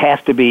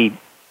has to be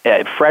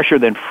fresher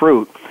than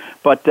fruit,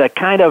 but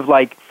kind of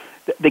like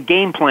the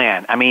game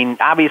plan. I mean,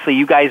 obviously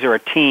you guys are a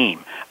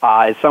team.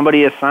 Is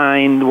somebody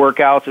assigned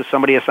workouts? Is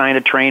somebody assigned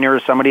a trainer?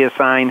 Is somebody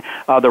assigned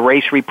the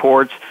race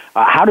reports?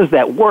 How does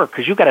that work?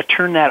 Because you've got to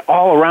turn that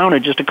all around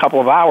in just a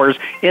couple of hours,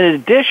 in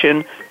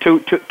addition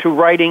to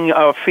writing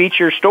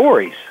feature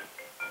stories.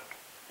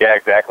 Yeah,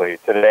 exactly.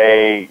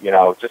 Today,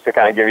 just to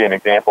kind of give you an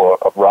example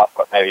of rough,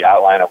 maybe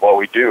outline of what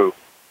we do,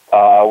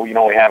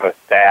 we have a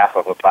staff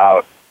of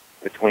about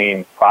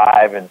between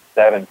 5 and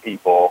 7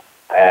 people,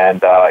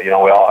 and, we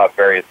all have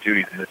various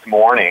duties. And this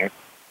morning,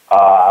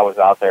 I was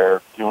out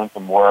there doing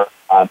some work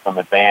on some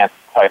advanced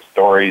type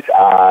stories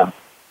on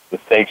the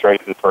stakes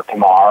races for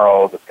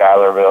tomorrow, the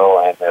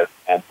Schulerville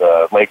and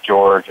the Lake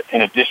George.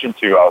 In addition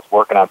to, I was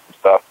working on some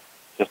stuff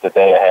just a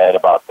day ahead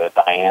about the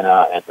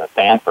Diana and the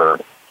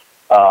Sanford.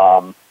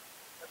 And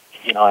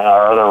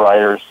our other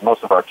writers,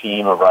 most of our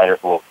team of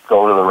writers will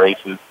go to the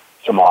races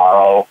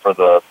tomorrow for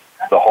the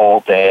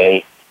whole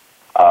day.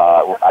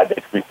 I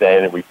basically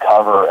say that we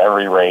cover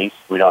every race.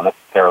 We don't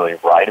necessarily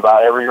write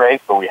about every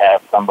race, but we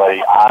have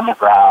somebody on the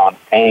ground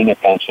paying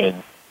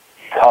attention,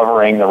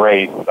 covering the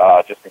race,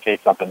 just in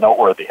case something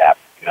noteworthy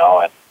happens,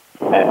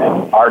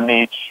 And our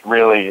niche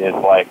really is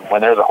like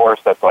when there's a horse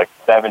that's like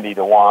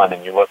 70-1,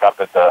 and you look at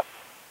the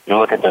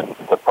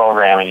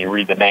program and you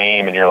read the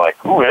name and you're like,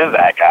 who is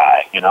that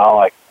guy? You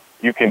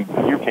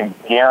can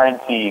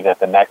guarantee that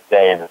the next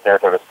day in the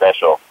Saratoga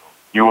Special,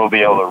 you will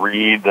be able to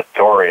read the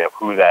story of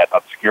who that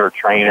obscure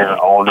trainer,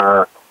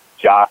 owner,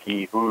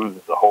 jockey, who's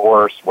the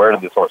horse, where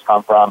did this horse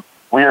come from,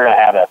 we are going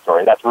to have that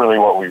story. That's really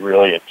what we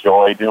really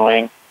enjoy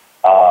doing.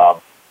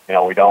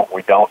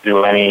 We don't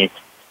do any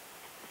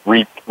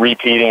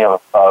repeating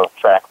of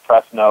track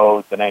press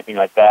notes and anything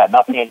like that.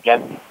 Nothing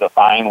against the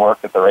fine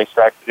work that the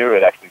racetracks do.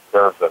 It actually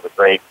serves as a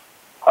great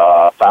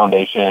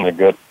foundation and a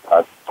good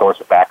source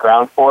of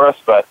background for us.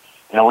 But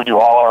we do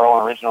all our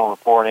own original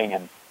reporting,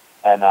 and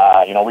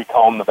we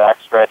comb the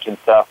backstretch and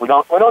stuff. We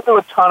don't do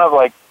a ton of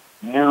like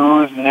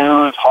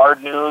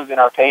hard news in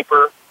our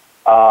paper,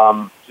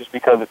 just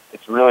because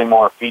it's really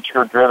more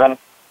feature driven.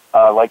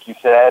 Like you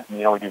said,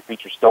 we do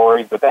feature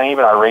stories, but then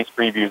even our race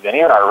previews and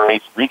even our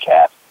race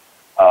recaps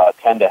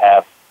tend to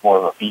have more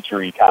of a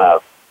featurey kind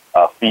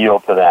of feel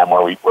to them,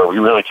 where we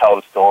really tell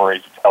the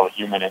stories, we tell the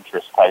human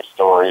interest type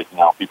stories,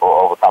 people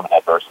overcoming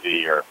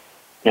adversity or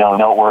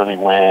noteworthy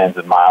wins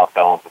and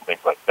milestones and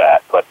things like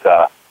that. But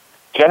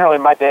generally,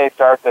 my day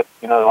starts at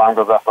the alarm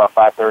goes off about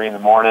 5:30 in the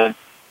morning.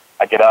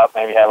 I get up,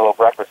 maybe have a little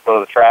breakfast, go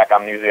to the track.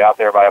 I'm usually out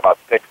there by about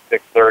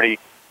 6:30.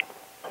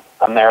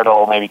 I'm there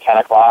till maybe 10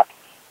 o'clock.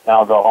 Then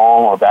I'll go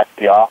home or back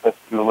to the office,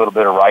 do a little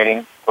bit of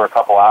writing for a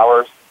couple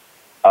hours,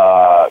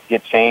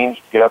 get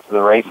changed, get up to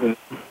the races,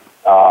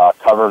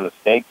 cover the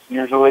stakes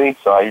usually.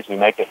 So I usually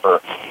make it for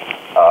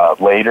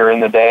later in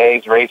the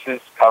day's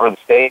races, cover the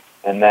stakes,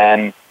 and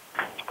then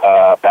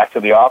back to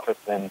the office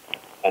and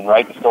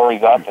write the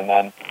stories up. And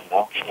then,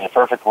 in a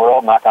perfect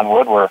world, knock on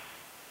wood, we're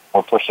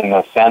pushing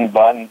the send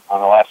button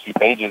on the last few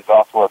pages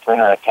off to our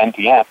printer at 10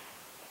 p.m.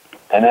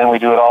 And then we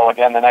do it all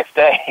again the next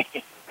day.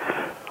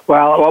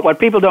 Well, what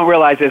people don't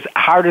realize is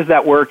how hard as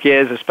that work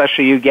is,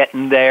 especially you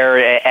getting there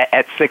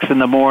at 6 in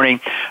the morning.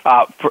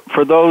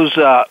 For those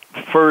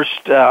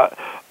first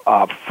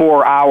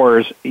 4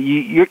 hours,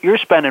 you're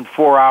spending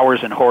 4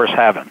 hours in horse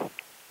heaven.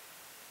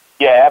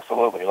 Yeah,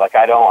 absolutely. I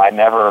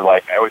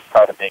always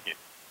try to make it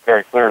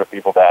very clear to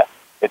people that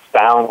it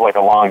sounds like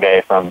a long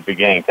day from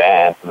beginning to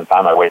end, from the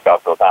time I wake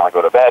up till the time I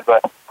go to bed,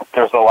 but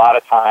there's a lot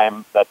of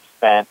time that's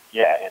spent,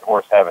 in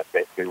horse heaven,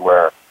 basically,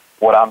 where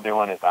what I'm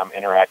doing is I'm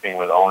interacting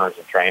with owners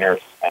and trainers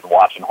and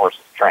watching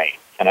horses train.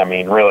 And I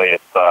mean, really,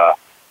 it's,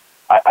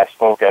 I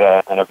spoke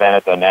at an event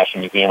at the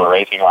National Museum of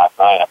Racing last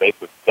night, and I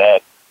basically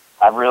said,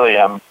 I really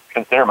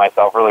consider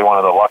myself really one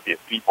of the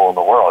luckiest people in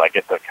the world. I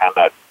get to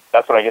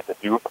that's what I get to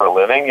do for a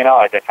living,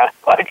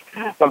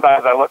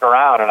 sometimes I look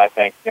around and I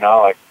think,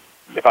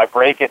 if I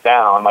break it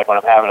down, when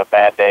I'm having a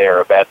bad day or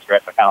a bad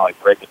stretch, I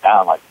break it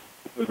down, this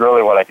is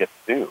really what I get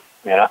to do,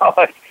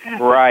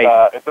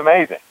 Right. It's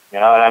amazing,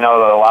 and I know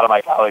that a lot of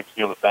my colleagues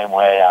feel the same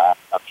way.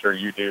 I'm sure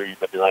you do. You've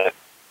been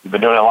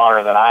doing it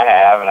longer than I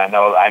have, and I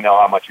know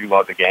how much you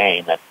love the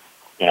game, and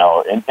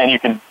and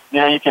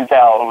you can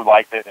tell who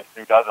likes it and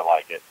who doesn't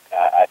like it.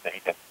 I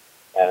think,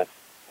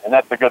 and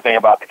that's the good thing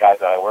about the guys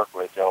that I work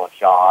with, Joe and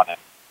Sean, and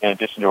in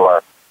addition to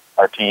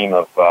our team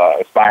of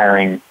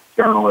aspiring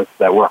journalists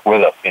that work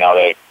with us,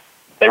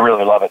 they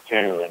really love it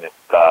too, and it's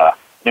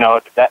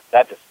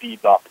that just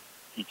feeds off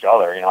each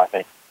other. I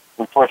think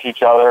we push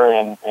each other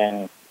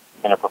in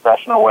a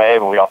professional way,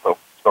 but we also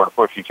sort of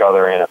push each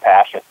other in a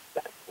passion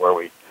where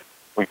we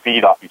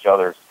feed off each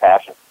other's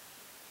passion.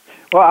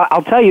 Well,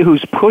 I'll tell you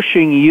who's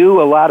pushing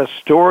you a lot of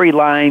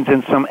storylines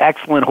and some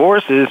excellent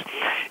horses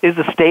is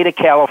the state of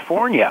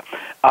California.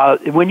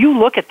 When you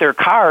look at their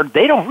card,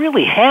 they don't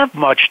really have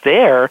much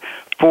there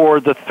for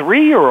the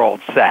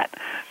 3-year-old set.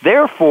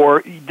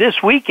 Therefore,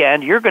 this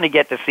weekend, you're going to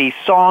get to see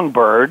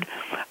Songbird.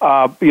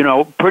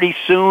 Pretty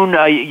soon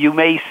you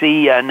may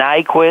see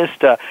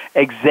Nyquist,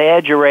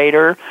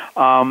 Exaggerator.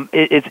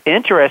 It's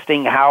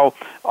interesting how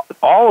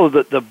all of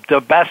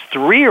the best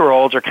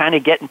 3-year-olds are kind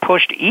of getting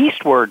pushed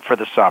eastward for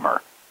the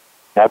summer.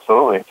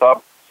 Absolutely.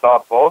 Saw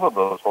both of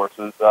those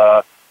horses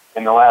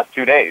in the last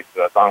 2 days.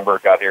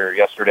 Songbird got here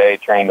yesterday,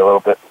 trained a little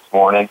bit this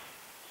morning,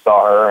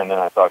 saw her, and then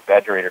I saw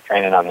Exaggerator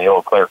training on the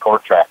old Clare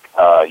Court track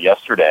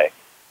yesterday.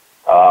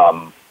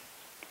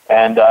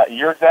 And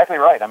you're exactly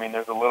right. I mean,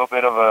 there's a little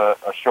bit of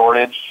a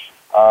shortage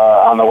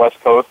on the West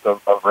Coast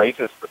of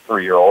races for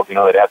 3-year-olds. They'd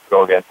have to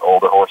go against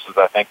older horses,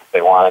 I think, if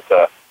they wanted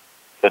to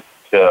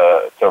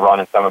run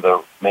in some of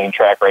the main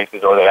track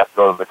races, or they'd have to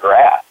go to the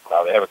grass.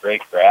 They have a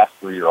great grass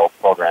 3-year-old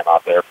program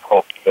out there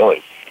called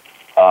Fillies,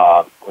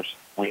 which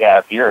we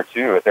have here,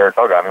 too, at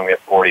Saratoga. I mean, we have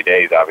 40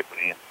 days,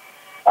 obviously.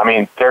 I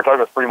mean,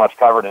 Saratoga's pretty much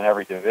covered in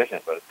every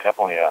division, but it's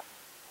definitely a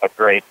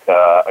great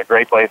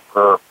place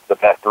for the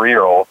best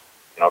 3-year-olds,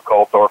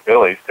 colts or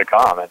fillies, to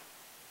come. And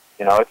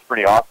it's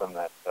pretty awesome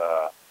that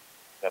the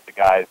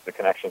guys, the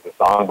connections to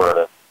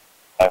Songbird,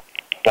 have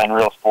been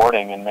real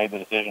sporting and made the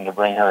decision to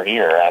bring her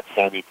here. That's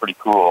going to be pretty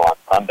cool on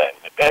Sunday.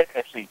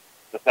 Actually,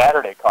 the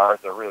Saturday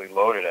cards are really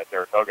loaded at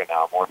Saratoga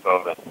now, more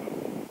so than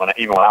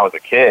even when I was a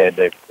kid.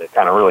 They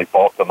kind of really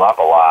bulked them up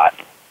a lot.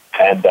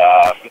 And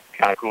it's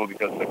kind of cool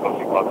because the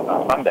coaching club is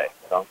on Sunday.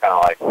 So I'm kind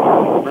of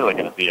it's really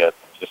going to be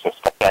just a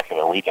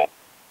spectacular weekend.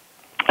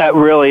 That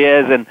really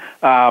is, and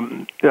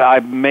I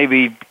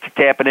maybe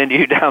tapping into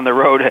you down the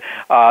road.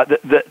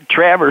 The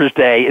Travers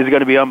Day is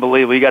going to be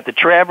unbelievable. You got the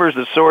Travers,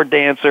 the Sword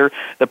Dancer,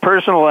 the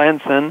Personal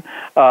Ensign,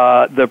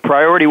 the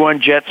Priority One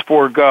Jets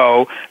 4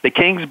 Go, the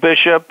King's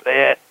Bishop,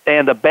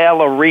 and the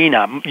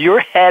Ballerina. Your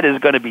head is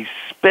going to be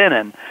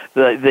spinning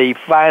the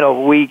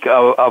final week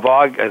of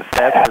August.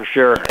 That's for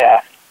sure.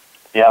 Yeah.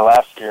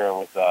 Last year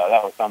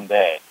that was some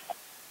day.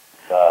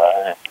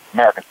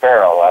 American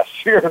Pharoah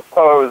last year,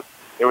 so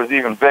it was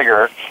even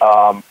bigger.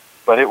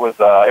 But it was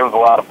a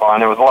lot of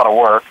fun. It was a lot of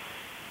work.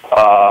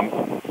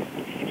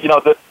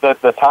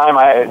 The time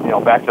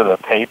back to the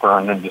paper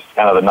and then just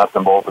kind of the nuts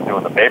and bolts of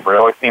doing the paper. It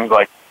always seems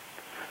like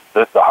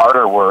the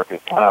harder work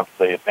is kind of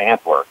the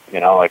advanced work.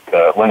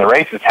 When the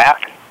race is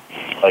happening,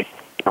 like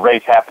the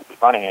race happens in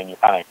front of you, and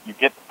you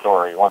get the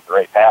story once the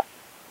race happens.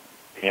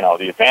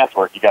 The advanced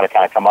work, you got to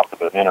kind of come up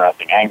with an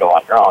interesting angle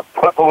on your own.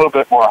 So it's a little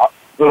bit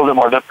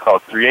more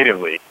difficult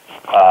creatively.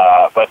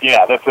 But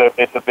yeah,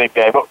 it's a big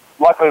day. But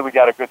luckily, we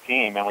got a good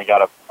team, and we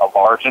got a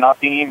large enough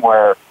team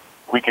where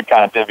we could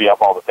kind of divvy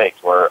up all the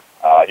stakes. Where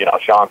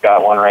Sean's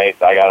got one race,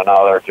 I got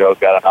another, Joe's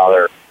got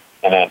another,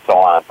 and then so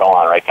on and so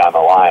on, right down the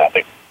line.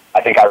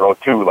 I think I rode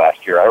 2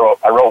 last year. I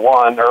rode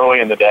 1 early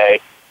in the day.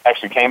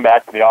 Actually, came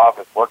back to the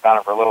office, worked on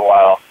it for a little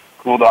while,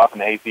 cooled off in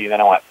the AC, and then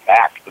I went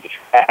back to the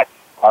track.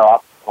 Our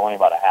office is only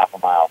about a half a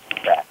mile from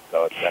the track,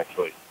 so it's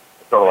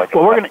sort of like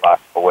a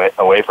block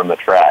away from the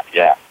track.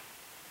 Yeah.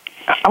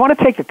 I want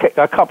to take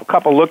a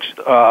couple looks,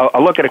 a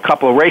look at a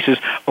couple of races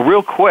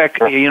real quick.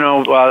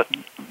 Sure.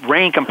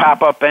 Rain can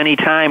pop up any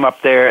time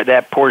up there,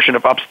 that portion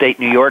of upstate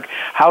New York.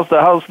 How's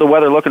the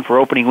weather looking for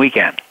opening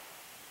weekend?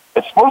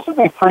 It's supposed to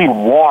be pretty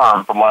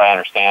warm, from what I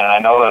understand, and I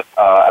know that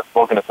I've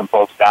spoken to some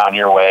folks down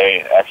your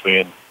way, actually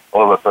a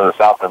little bit further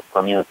south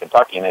from you in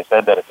Kentucky, and they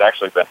said that it's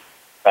actually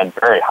been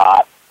very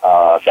hot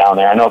down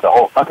there. I know the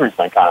whole country's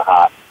been kind of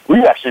hot.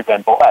 We've actually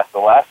been blessed. The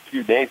last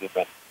few days have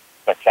been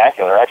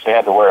spectacular. I actually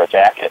had to wear a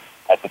jacket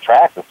at the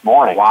track this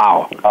morning.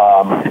 Wow.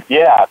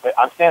 Yeah, but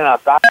I'm standing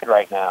outside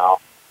right now,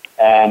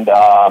 and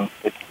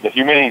the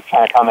humidity's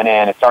kind of coming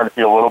in. It's starting to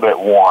feel a little bit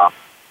warm.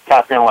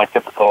 Kind of feeling like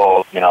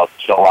typical,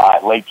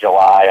 late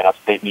July in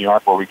upstate New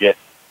York, where we get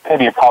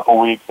maybe a couple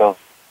weeks of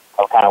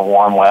kind of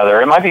warm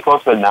weather. It might be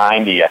close to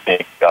 90, I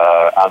think,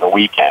 on the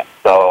weekend.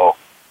 So,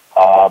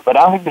 but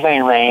I don't think there's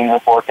any rain in the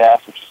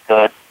forecast, which is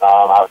good.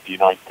 Obviously, you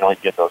can only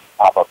get those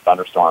pop-up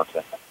thunderstorms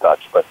and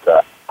such. But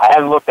I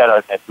haven't looked at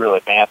a real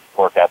advanced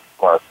forecast as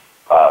far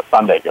as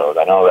Sunday goes.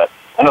 I know that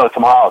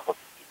tomorrow's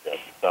looking pretty good.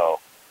 So,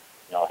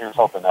 here's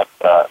hoping that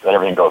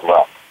everything goes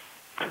well.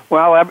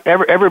 Well,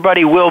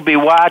 everybody will be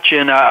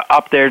watching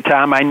up there,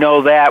 Tom. I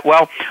know that.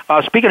 Well,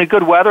 speaking of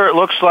good weather, it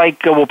looks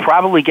like we'll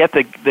probably get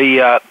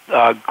the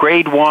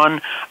Grade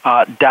 1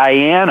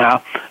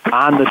 Diana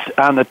on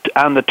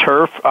the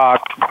turf.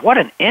 What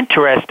an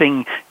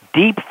interesting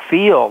deep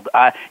field.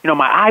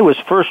 My eye was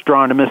first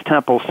drawn to Miss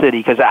Temple City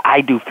because I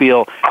do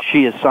feel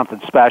she is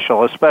something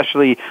special,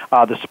 especially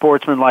the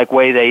sportsmanlike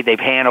way they've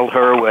handled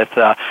her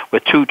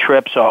with 2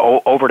 trips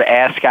over to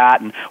Ascot.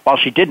 And while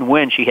she didn't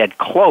win, she had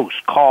close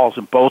calls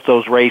in both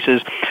those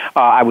races.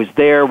 I was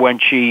there when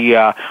she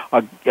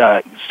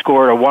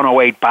scored a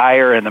 108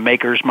 buyer in the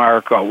Maker's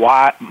Mark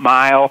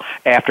mile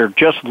after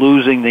just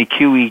losing the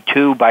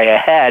QE2 by a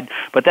head.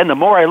 But then the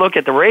more I look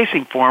at the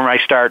racing form, I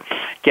start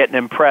getting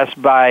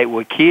impressed by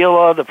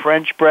Wakila, the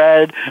French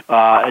bred,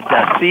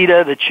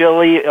 Dacita, the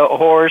Chile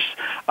horse,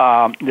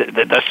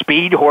 the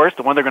speed horse,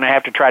 the one they're going to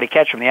have to try to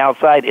catch from the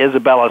outside,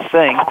 Isabella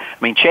Singh. I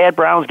mean, Chad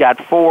Brown's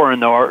got 4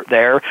 in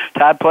there.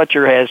 Todd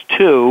Pletcher has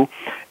 2.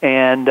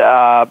 And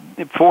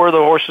 4 of the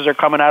horses are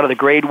coming out of the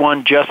Grade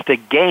 1 Just a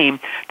Game.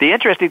 The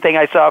interesting thing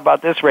I saw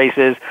about this race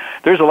is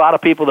there's a lot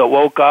of people that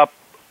woke up,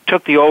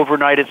 took the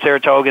overnight at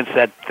Saratoga and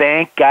said,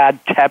 thank God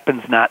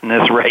Teppen's not in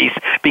this race,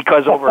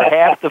 because over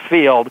half the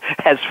field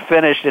has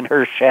finished in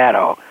her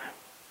shadow.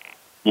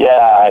 Yeah,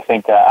 I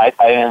think I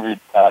interviewed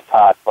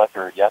Todd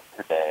Fletcher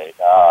yesterday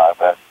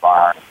at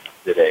Barn.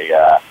 Did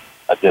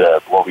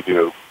what we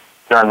do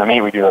during the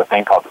meet. We do a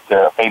thing called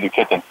the Fazu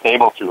Kitchen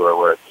Stable Tour,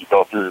 where you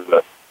go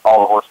through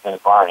all the horses in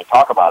his barn and you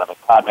talk about them.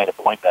 And Todd made a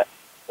point that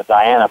the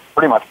Diana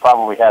pretty much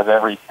probably has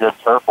every good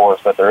turf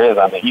horse that there is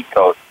on the East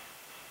Coast.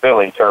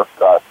 Philly turf,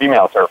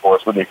 female turf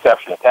horse, with the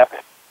exception of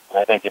Teppen. And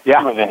I think if he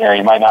was in here,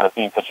 you might not have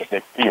seen such a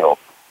big field.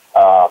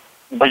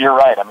 But you're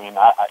right. I mean,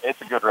 it's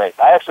a good race.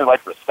 I actually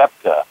like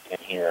Recepta in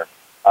here.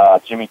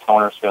 Jimmy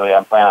Toner's filly.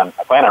 I plan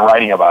on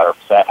writing about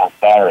her on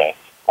Saturday.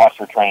 Watched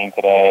her train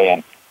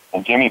today,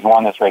 and Jimmy's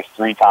won this race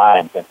 3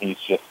 times, and he's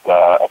just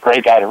a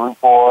great guy to root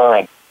for.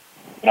 And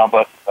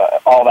but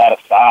all that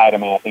aside, I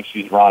mean, I think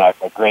she's run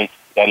a great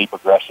steady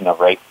progression of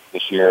races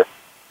this year.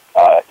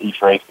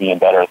 Each race being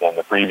better than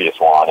the previous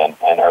one, and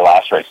her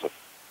last race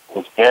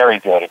was very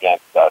good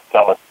against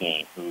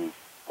Celestine, who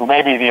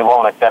may be the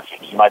lone exception.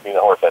 She might be the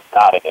horse that's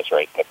not in this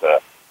race.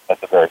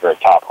 That's a very, very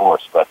top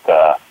horse. But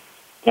I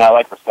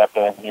like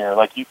Recepta in here.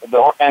 Like and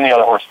the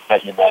other horses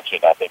that you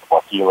mentioned, I think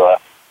Wakila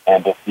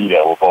and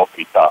Dacita will both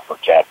be tough for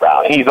Chad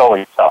Brown. And he's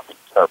always tough in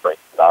turf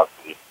races,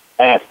 obviously,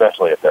 and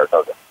especially at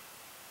Saratoga.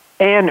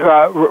 And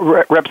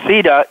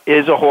Repsida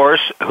is a horse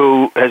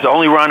who has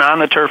only run on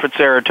the turf at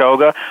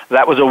Saratoga.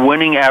 That was a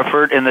winning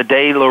effort in the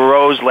Day La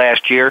Rose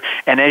last year.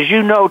 And as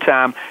you know,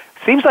 Tom,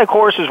 seems like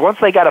horses, once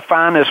they got a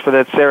fondness for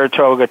that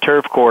Saratoga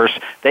turf course,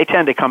 they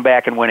tend to come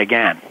back and win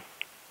again.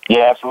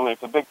 Yeah, absolutely.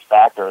 It's a big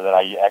factor that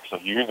I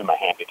actually use in my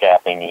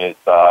handicapping. Is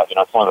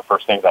it's one of the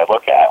first things I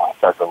look at when I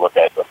start to look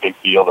at the big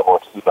field of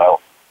horses.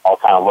 I'll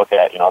kind of look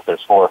at, if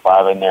there's 4 or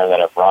 5 in there that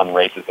have run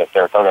races at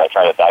Saratoga, I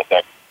try to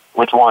dissect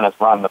which one has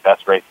run the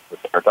best races at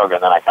Saratoga,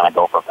 and then I kind of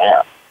go from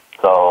there.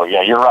 So,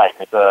 yeah, you're right.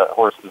 It's a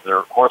horse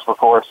for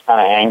course kind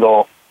of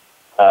angle,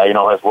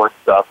 has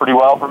worked pretty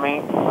well for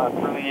me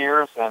through the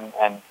years, and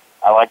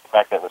I like the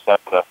fact that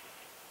Recepta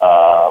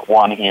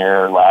won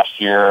here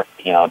last year.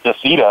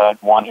 Decida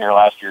won here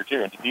last year,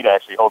 too, and Decida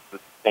actually holds the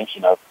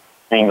distinction of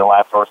being the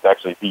last horse to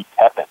actually beat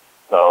Pepin.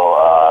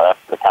 So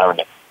that's kind of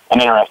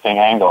an interesting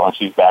angle, and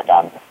she's back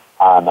on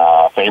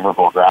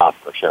favorable ground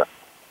for sure.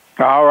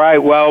 All right,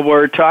 well,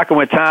 we're talking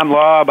with Tom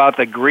Law about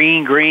the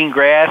green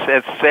grass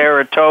at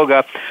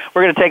Saratoga.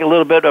 We're going to take a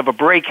little bit of a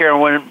break here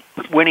on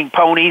Winning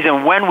Ponies,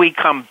 and when we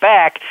come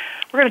back,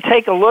 we're going to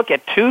take a look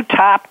at 2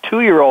 top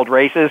 2-year-old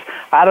races.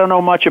 I don't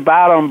know much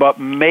about them, but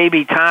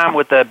maybe Tom,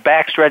 with the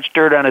backstretch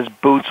dirt on his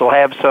boots, will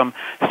have some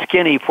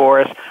skinny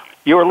for us.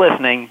 You're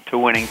listening to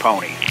Winning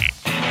Ponies.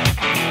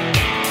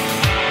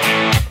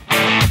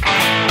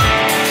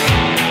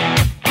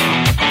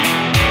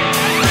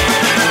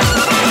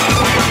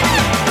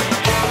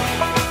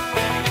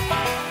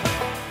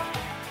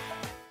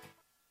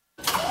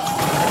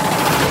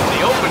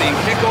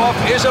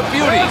 Is a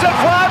beauty. There's a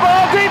fly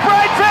ball deep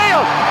right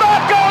field.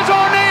 Back goes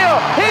O'Neal.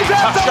 He's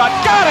at the shot.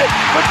 Got it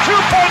with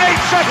 2.8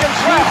 seconds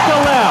left to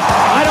left.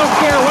 I don't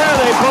care where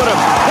they put him.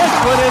 This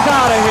one is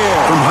out of here.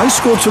 From high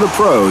school to the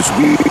pros,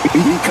 we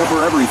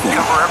cover everything.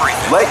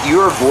 Let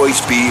your voice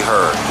be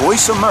heard.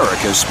 Voice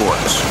America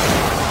Sports.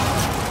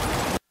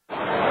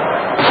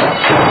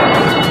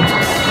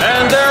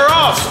 And they're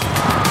off.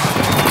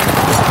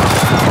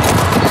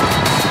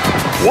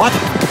 What?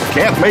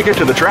 Can't make it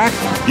to the track?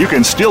 You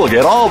can still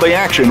get all the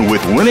action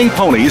with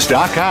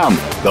winningponies.com,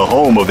 the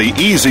home of the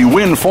easy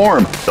win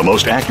form, the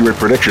most accurate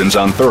predictions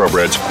on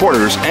thoroughbreds,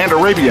 quarters, and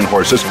Arabian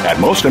horses at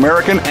most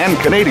American and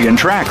Canadian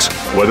tracks.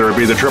 Whether it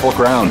be the Triple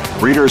Crown,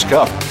 Breeders'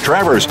 Cup,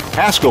 Travers,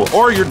 Haskell,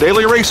 or your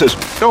daily races,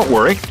 don't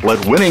worry, let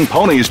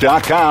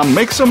winningponies.com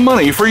make some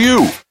money for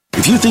you.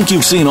 If you think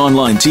you've seen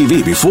online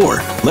TV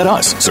before, let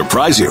us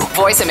surprise you.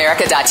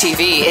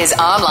 VoiceAmerica.tv is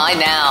online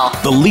now.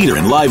 The leader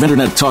in live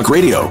internet talk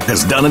radio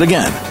has done it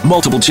again.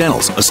 Multiple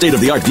channels, a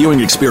state-of-the-art viewing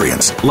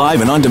experience,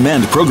 live and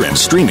on-demand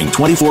programs streaming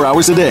 24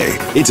 hours a day.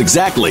 It's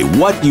exactly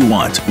what you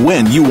want,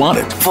 when you want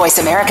it.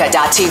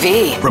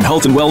 VoiceAmerica.tv. From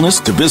health and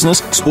wellness to business,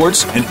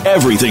 sports, and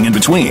everything in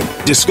between.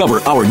 Discover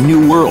our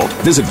new world.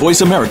 Visit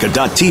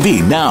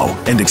VoiceAmerica.tv now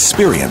and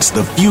experience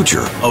the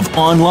future of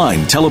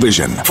online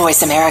television.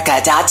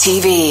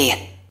 VoiceAmerica.tv.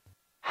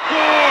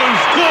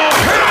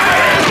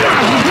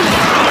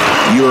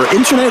 Your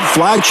internet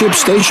flagship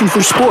station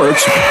for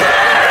sports.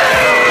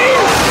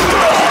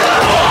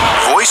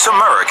 Voice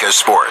America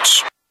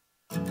Sports.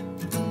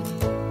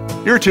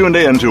 You're tuned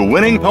in to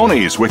Winning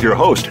Ponies with your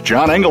host,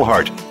 John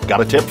Engelhardt.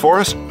 Got a tip for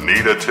us?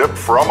 Need a tip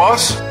from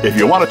us? If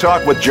you want to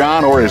talk with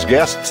John or his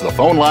guests, the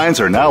phone lines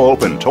are now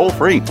open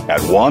toll-free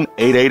at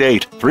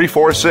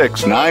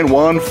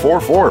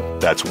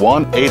 1-888-346-9144. That's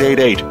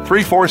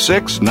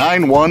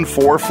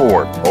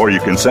 1-888-346-9144. Or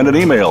you can send an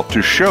email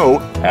to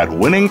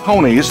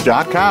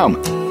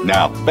show@winningponies.com.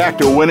 Now, back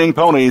to Winning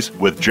Ponies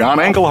with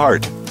John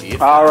Engelhardt.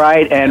 All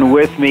right, and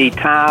with me,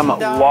 Tom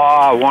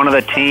Law, one of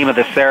the team of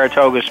the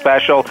Saratoga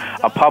Special,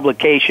 a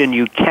publication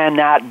you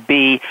cannot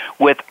be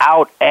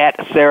without at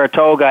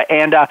Saratoga.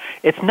 And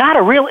it's not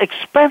a real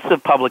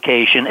expensive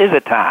publication, is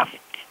it, Tom?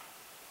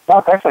 No,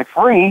 it's actually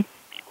free.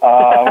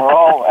 We're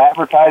all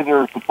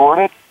advertiser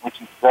supported, which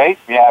is great.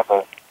 We have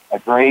a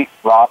great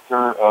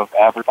roster of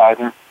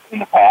advertisers in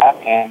the past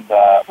and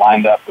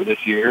lined up for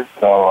this year.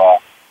 So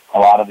a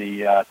lot of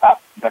the top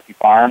Kentucky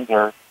farms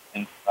are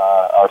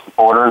our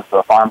supporters,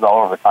 farms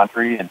all over the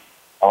country, and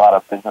a lot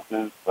of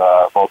businesses,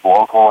 both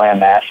local and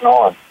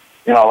national,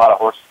 and a lot of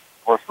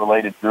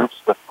horse-related groups,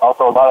 but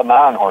also a lot of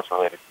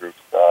non-horse-related groups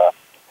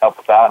help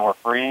us out, and we're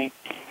free.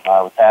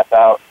 We pass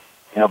out,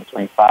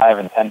 between 5,000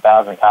 and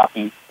 10,000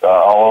 copies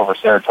all over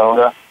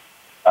Saratoga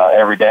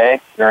every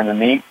day during the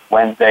meet,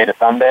 Wednesday to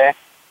Sunday,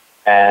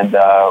 and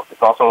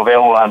it's also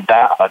available on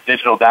a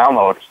digital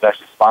download, which is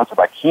actually sponsored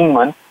by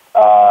Keeneland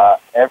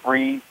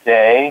every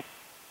day.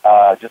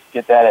 Just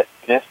get that at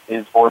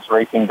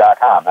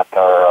thisishorseracing.com. That's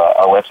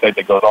our website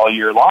that goes all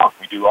year long.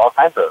 We do all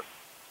kinds of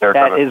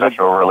Saratoga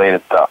Special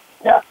related stuff.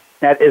 Yeah.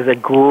 That is a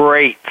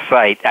great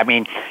sight. I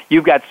mean,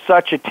 you've got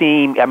such a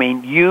team. I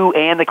mean, you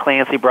and the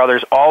Clancy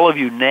Brothers, all of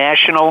you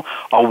national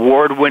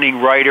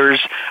award-winning writers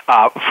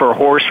for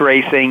horse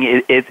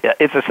racing.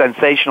 It's a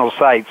sensational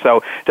sight.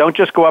 So don't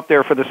just go up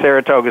there for the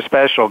Saratoga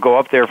Special. Go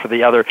up there for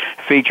the other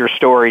feature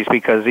stories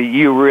because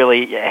you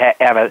really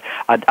have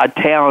a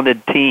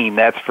talented team,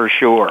 that's for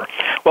sure.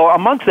 Well,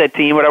 amongst that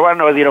team, what I want to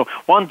know is,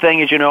 one thing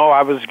is,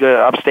 I was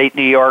upstate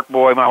New York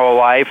boy my whole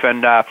life,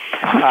 and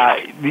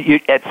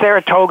at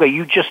Saratoga,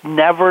 you just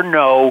never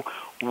know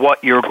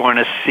what you're going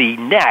to see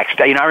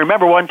next. I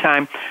remember one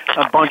time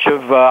a bunch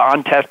of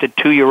untested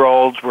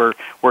 2-year-olds were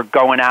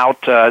going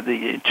out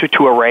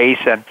to a race,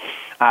 and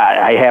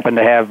I happened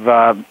to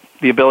have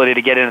the ability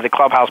to get into the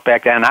clubhouse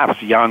back then. I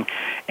was young,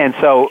 and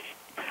so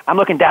I'm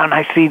looking down and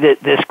I see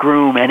this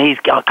groom, and he's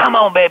going, come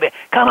on, baby,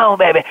 come on,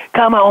 baby,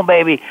 come on,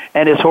 baby.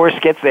 And his horse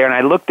gets there, and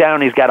I look down,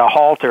 and he's got a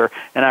halter,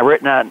 and I've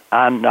written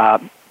on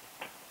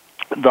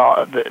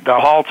the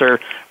halter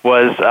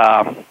was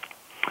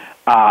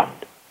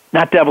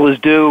not Devil is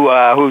Due.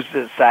 Who's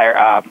the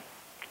sire?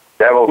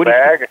 Devil's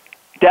Bag.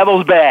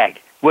 Devil's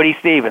Bag. Woody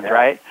Stevens,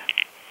 right?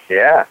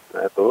 Yeah,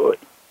 absolutely.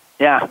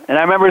 Yeah, and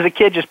I remember as a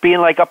kid just being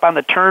like up on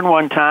the turn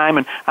one time,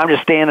 and I'm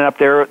just standing up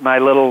there with my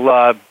little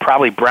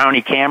probably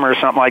brownie camera or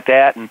something like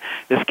that, and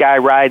this guy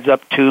rides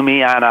up to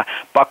me on a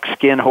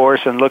buckskin horse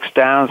and looks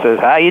down and says,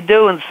 "How you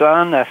doing,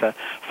 son?" I said,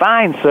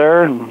 "Fine,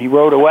 sir." And he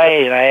rode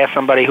away, and I asked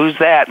somebody, "Who's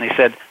that?" And they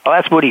said, "Oh,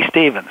 that's Woody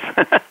Stevens."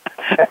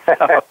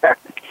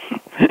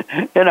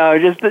 So,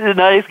 just a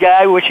nice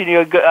guy wishing you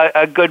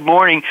a good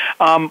morning.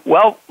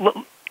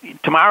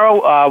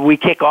 Tomorrow we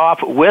kick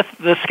off with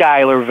the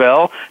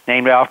Schulerville,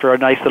 named after a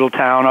nice little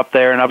town up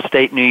there in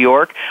upstate New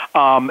York.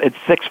 It's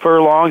 6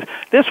 furlongs.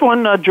 This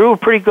one drew a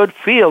pretty good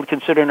field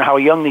considering how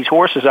young these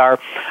horses are.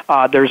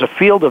 There's a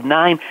field of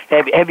 9.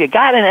 Have you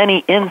gotten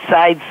any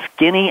inside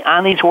skinny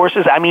on these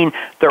horses? I mean,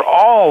 they're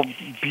all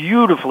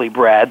beautifully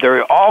bred. They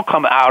all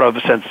come out of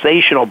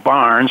sensational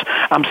barns.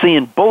 I'm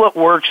seeing Bullet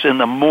Works in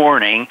the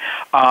morning.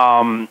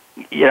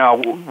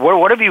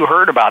 What have you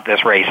heard about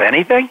this race?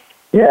 Anything?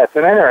 Yeah, it's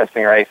an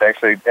interesting race,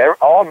 actually.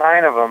 All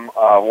 9 of them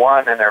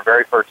won in their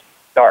very first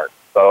start.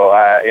 So,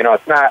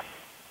 it's not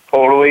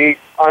totally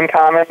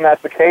uncommon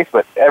that's the case,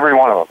 but every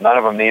one of them, none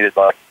of them needed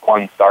like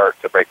one start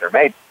to break their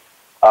maiden.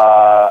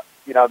 The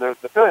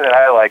filly that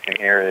I like in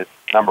here is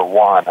number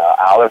 1,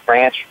 Olive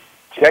Branch.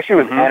 She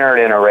actually was entered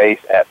in a race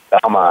at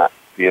Belmont,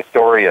 the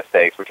Astoria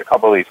Stakes, which a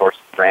couple of these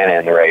horses ran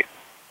in the race.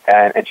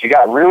 And she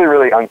got really,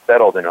 really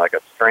unsettled in like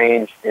a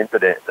strange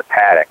incident in the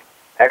paddock.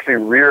 Actually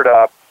reared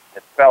up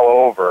and fell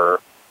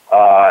over,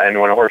 and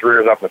when a horse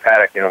rears up in the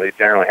paddock, they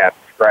generally have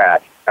to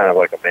scratch. It's kind of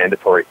like a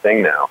mandatory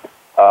thing now.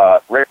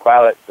 Rick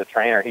Violet, the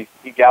trainer, he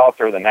galloped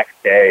her the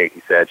next day. He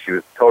said she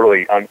was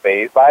totally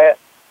unfazed by it.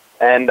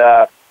 And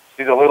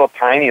she's a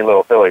tiny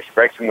little filly. She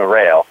breaks from the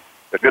rail.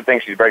 The good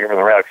thing she's breaking from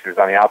the rail because she was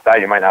on the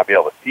outside. You might not be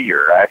able to see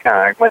her. I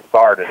went and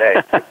saw her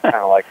today. She's kind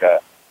of like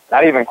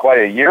not even quite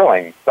a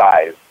yearling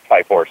size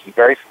type horse. She's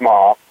very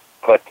small,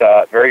 but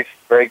very,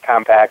 very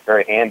compact,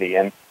 very handy.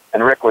 And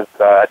Rick was,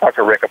 I talked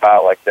to Rick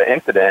about like the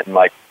incident and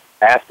like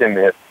asked him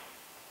if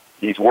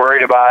he's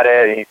worried about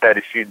it. And he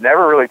said she'd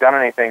never really done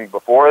anything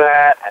before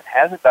that and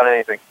hasn't done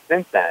anything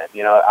since then.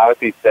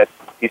 Obviously he said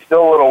he's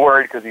still a little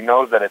worried because he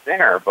knows that it's in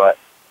her, but,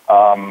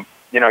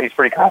 he's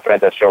pretty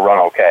confident that she'll run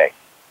okay.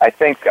 I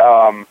think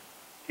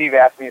Steve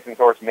Asmussen's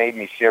horse Made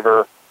Me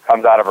Shiver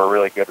comes out of a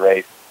really good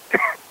race.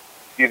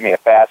 A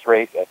fast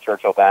race at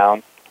Churchill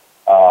Downs.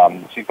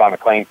 She's on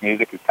McLean's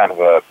Music, who's kind of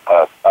a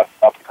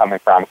up-and-coming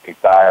promising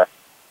sire.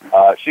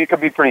 She could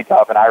be pretty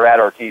tough, and Irad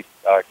Ortiz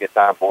gets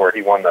on board.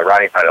 He won the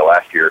riding title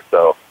last year,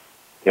 so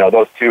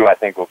those 2 I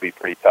think will be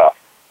pretty tough.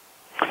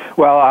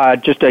 Well,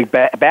 just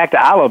back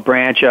to Olive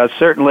Branch,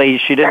 certainly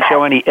she didn't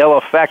show any ill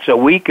effects a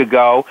week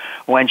ago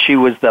when she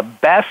was the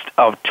best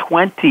of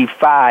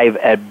 25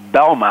 at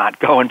Belmont,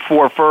 going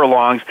 4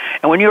 furlongs.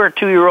 And when you're a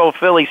 2-year-old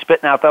filly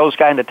spitting out those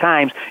kind of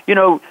times,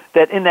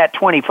 that in that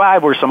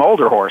 25 were some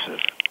older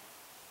horses.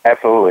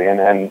 Absolutely,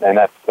 and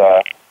that's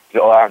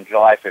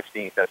July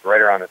 15th. That's right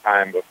around the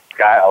time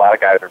a lot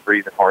of guys are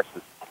breezing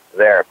horses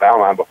there at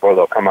Belmont before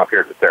they'll come up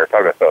here to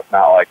Saratoga. So it's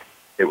not like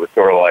it was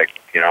sort of like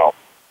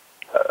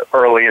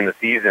early in the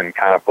season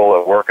kind of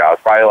bullet workout.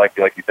 It's probably like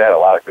you said, a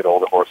lot of good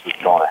older horses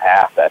going a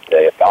half that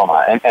day at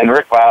Belmont. And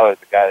Rick Violet is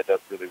a guy that does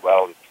really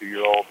well with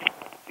 2-year-olds.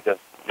 He does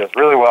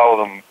really well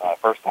with them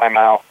first time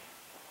out.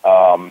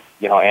 And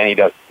he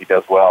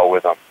does well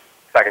with them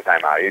second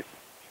time out. He's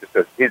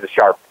a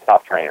sharp,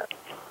 tough trainer.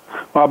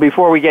 Well,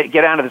 before we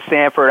get onto the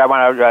Sanford, I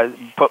want to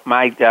put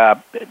my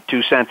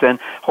 2 cents in.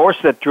 Horse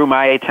that drew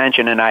my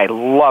attention, and I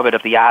love it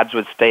if the odds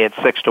would stay at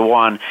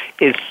 6-1,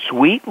 is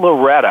Sweet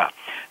Loretta.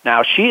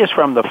 Now, she is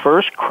from the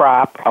first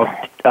crop of,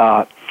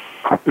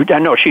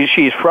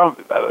 she's from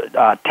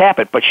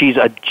Tappet, but she's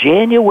a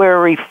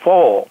January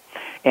foal.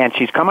 And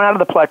she's coming out of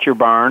the Pletcher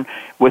barn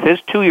with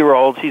his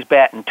 2-year-olds. He's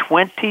batting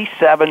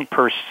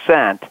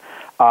 27%.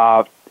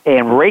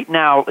 and right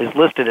now is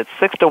listed at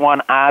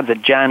 6-1 odds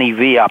at Johnny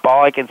V up.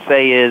 All I can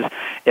say is,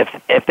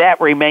 if that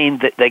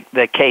remained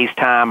the case,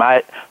 Tom,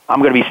 I'm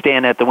going to be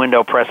standing at the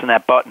window pressing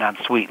that button on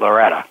Sweet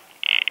Loretta.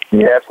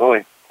 Yeah,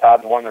 absolutely.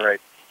 Todd won the race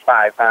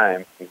 5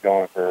 times. He's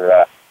going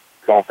for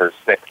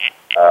 6,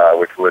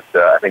 which would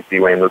I think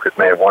Dwayne Lucas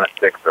may have won it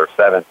 6 or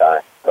 7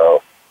 times.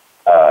 So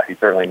he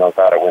certainly knows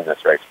how to win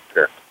this race for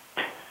sure.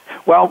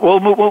 Well, we'll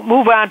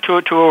move on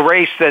to a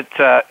race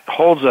that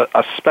holds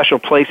a special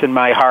place in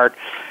my heart,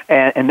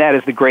 and that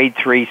is the Grade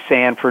 3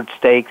 Sanford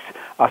Stakes,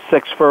 a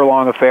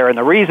 6-furlong affair. And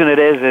the reason it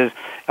is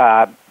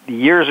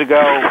years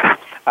ago,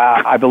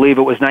 I believe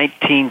it was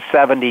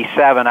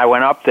 1977, I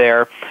went up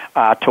there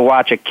to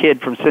watch a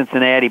kid from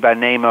Cincinnati by the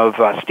name of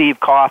Steve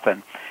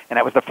Coffin. And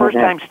that was the first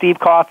time Steve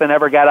Coffin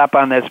ever got up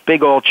on this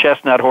big old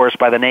chestnut horse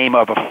by the name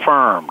of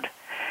Affirmed.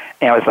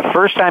 And it was the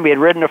first time he had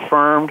ridden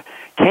Affirmed,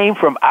 came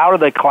from out of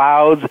the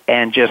clouds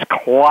and just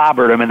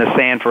clobbered him in the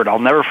Sanford. I'll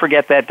never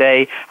forget that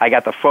day. I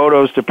got the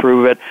photos to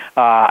prove it.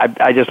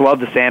 I just love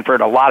the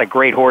Sanford. A lot of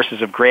great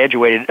horses have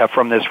graduated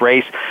from this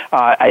race.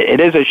 It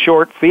is a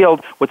short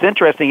field. What's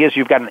interesting is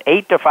you've got an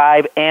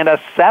 8-5 and a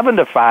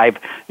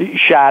 7-5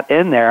 shot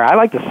in there. I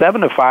like the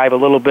 7-5 a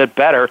little bit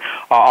better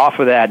off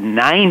of that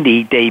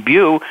 90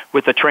 debut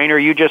with the trainer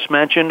you just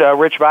mentioned,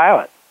 Rich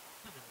Violet.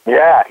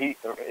 Yeah,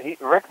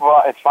 Rick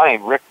bought. It's funny.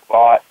 Rick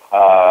bought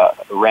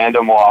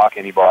Random Walk,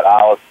 and he bought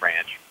Olive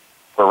Branch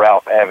for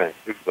Ralph Evans,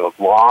 who's a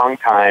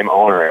long-time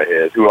owner of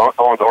his, who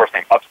owns a horse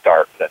named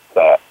Upstart. That's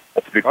a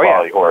good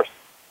quality horse.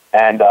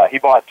 And he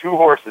bought 2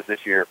 horses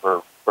this year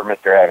for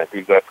Mr. Evans.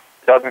 He's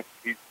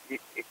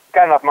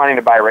got enough money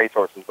to buy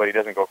racehorses, but he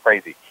doesn't go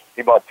crazy.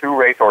 He bought 2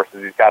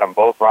 racehorses. He's got them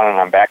both running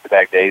on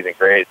back-to-back days in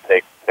Grade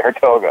Stakes,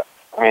 Saratoga.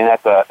 I mean,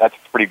 that's a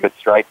pretty good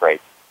strike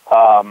rate.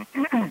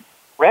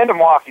 Random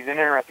Walk, he's an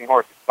interesting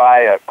horse. It's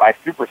by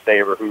Super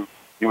Saver, who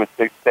you would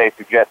say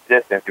suggests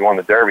distance. He won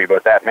the Derby,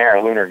 but that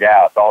mare, Lunar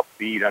Gal, it's all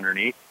speed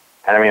underneath.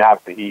 And I mean,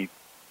 obviously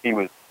he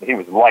was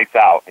lights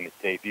out in his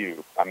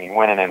debut. I mean,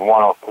 winning in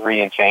 103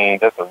 and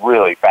change. That's a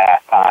really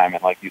fast time.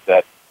 And like you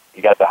said,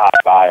 he got the high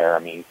buyer. I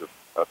mean, he's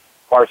a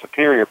far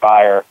superior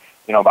buyer,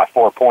 by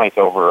 4 points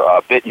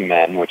over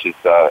Bitumen, which is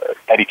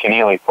Eddie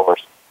Keneally's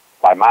horse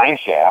by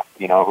Mineshaft,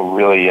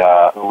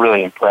 who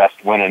really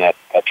impressed winning at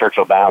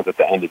Churchill Downs at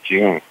the end of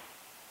June.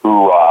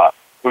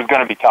 Who's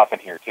going to be tough in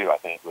here too, I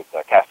think, with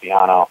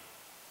Castellano.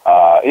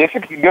 It's a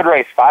good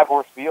race,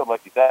 5-horse field,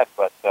 like you said,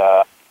 but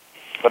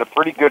a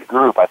pretty good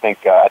group. I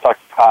think I talked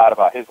to Todd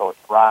about his horse,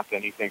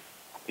 Bronson. He thinks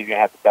he's going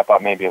to have to step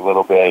up maybe a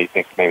little bit. He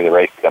thinks maybe the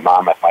race at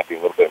Monmouth might be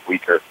a little bit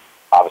weaker,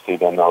 obviously,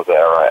 than those that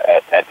are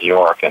at New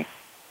York. And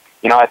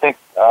I think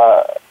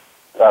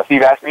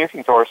Steve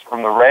Asmussen's horse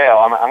from the rail.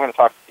 I'm going to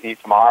talk to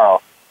Steve tomorrow.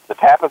 The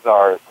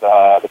Tapazars,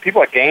 the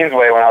people at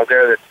Gainesway when I was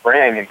there this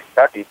spring in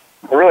Kentucky.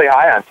 They're really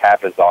high on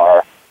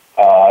Tapazar.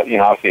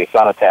 Obviously a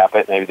son of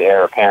Tappet, maybe the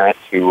heir apparent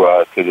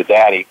to the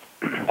daddy.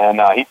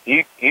 And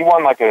he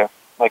won like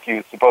he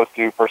was supposed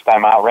to first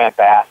time out, ran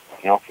fast,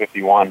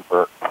 51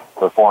 for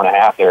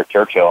 4.5 there at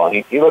Churchill,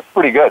 and he looks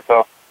pretty good.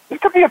 So this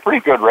could be a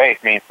pretty good race.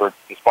 I mean,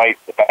 despite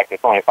the fact that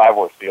it's only a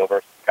 5-horse field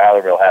versus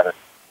Schuylerville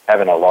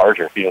having a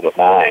larger field of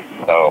 9.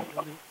 So.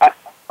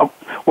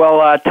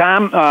 Well,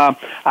 Tom,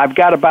 I've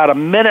got about a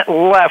minute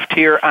left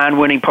here on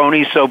Winning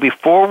Ponies, so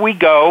before we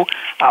go,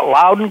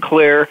 loud and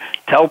clear,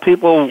 tell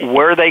people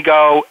where they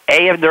go,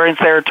 A, if they're in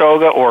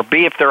Saratoga, or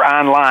B, if they're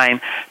online,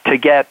 to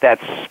get that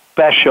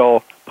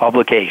special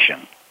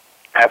publication.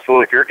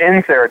 Absolutely. If you're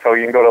in Saratoga,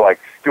 you can go to, like,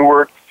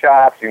 Stewart's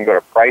shops, you can go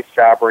to Price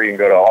Chopper, you can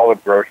go to all the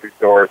grocery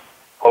stores,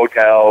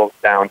 hotels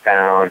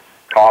downtown,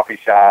 coffee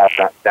shops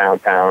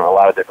downtown, a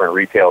lot of different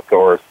retail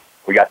stores.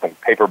 We got some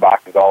paper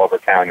boxes all over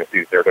town. You'll see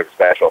the Saratoga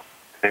Special.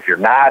 If you're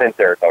not in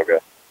Saratoga,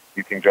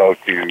 you can go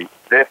to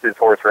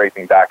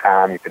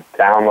thisishorseracing.com. You can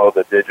download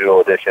the digital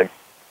edition.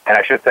 And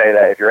I should say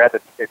that if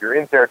you're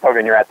in Saratoga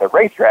and you're at the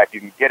racetrack, you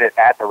can get it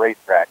at the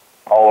racetrack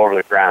all over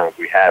the grounds.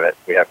 We have it.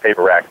 We have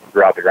paper racks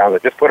throughout the grounds. I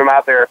just put them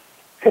out there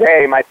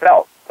today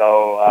myself,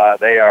 so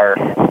they are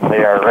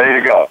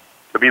ready to go.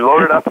 To be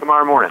loaded up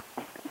tomorrow morning.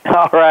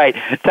 All right.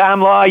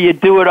 Tom Law, you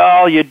do it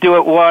all. You do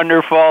it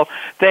wonderful.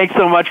 Thanks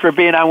so much for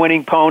being on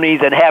Winning Ponies,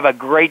 and have a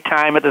great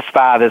time at the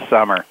spa this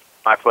summer.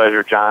 My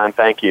pleasure, John.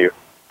 Thank you.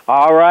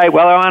 All right.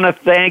 Well, I want to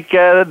thank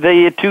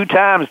the 2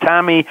 Toms,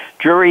 Tommy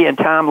Drury and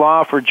Tom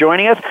Law, for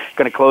joining us.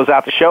 Going to close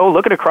out the show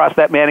looking across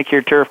that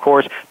manicured turf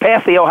course,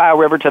 past the Ohio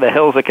River to the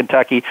hills of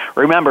Kentucky.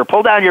 Remember,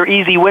 pull down your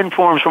easy win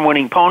forms from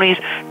Winning Ponies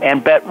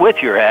and bet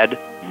with your head,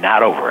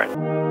 not over it.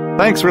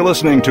 Thanks for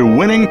listening to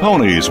Winning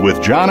Ponies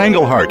with John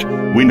Engelhardt.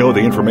 We know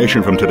the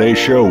information from today's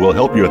show will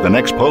help you at the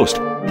next post.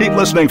 Keep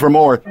listening for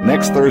more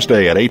next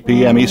Thursday at 8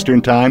 p.m.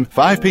 Eastern Time,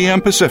 5 p.m.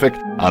 Pacific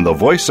on the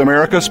Voice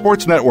America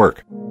Sports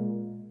Network.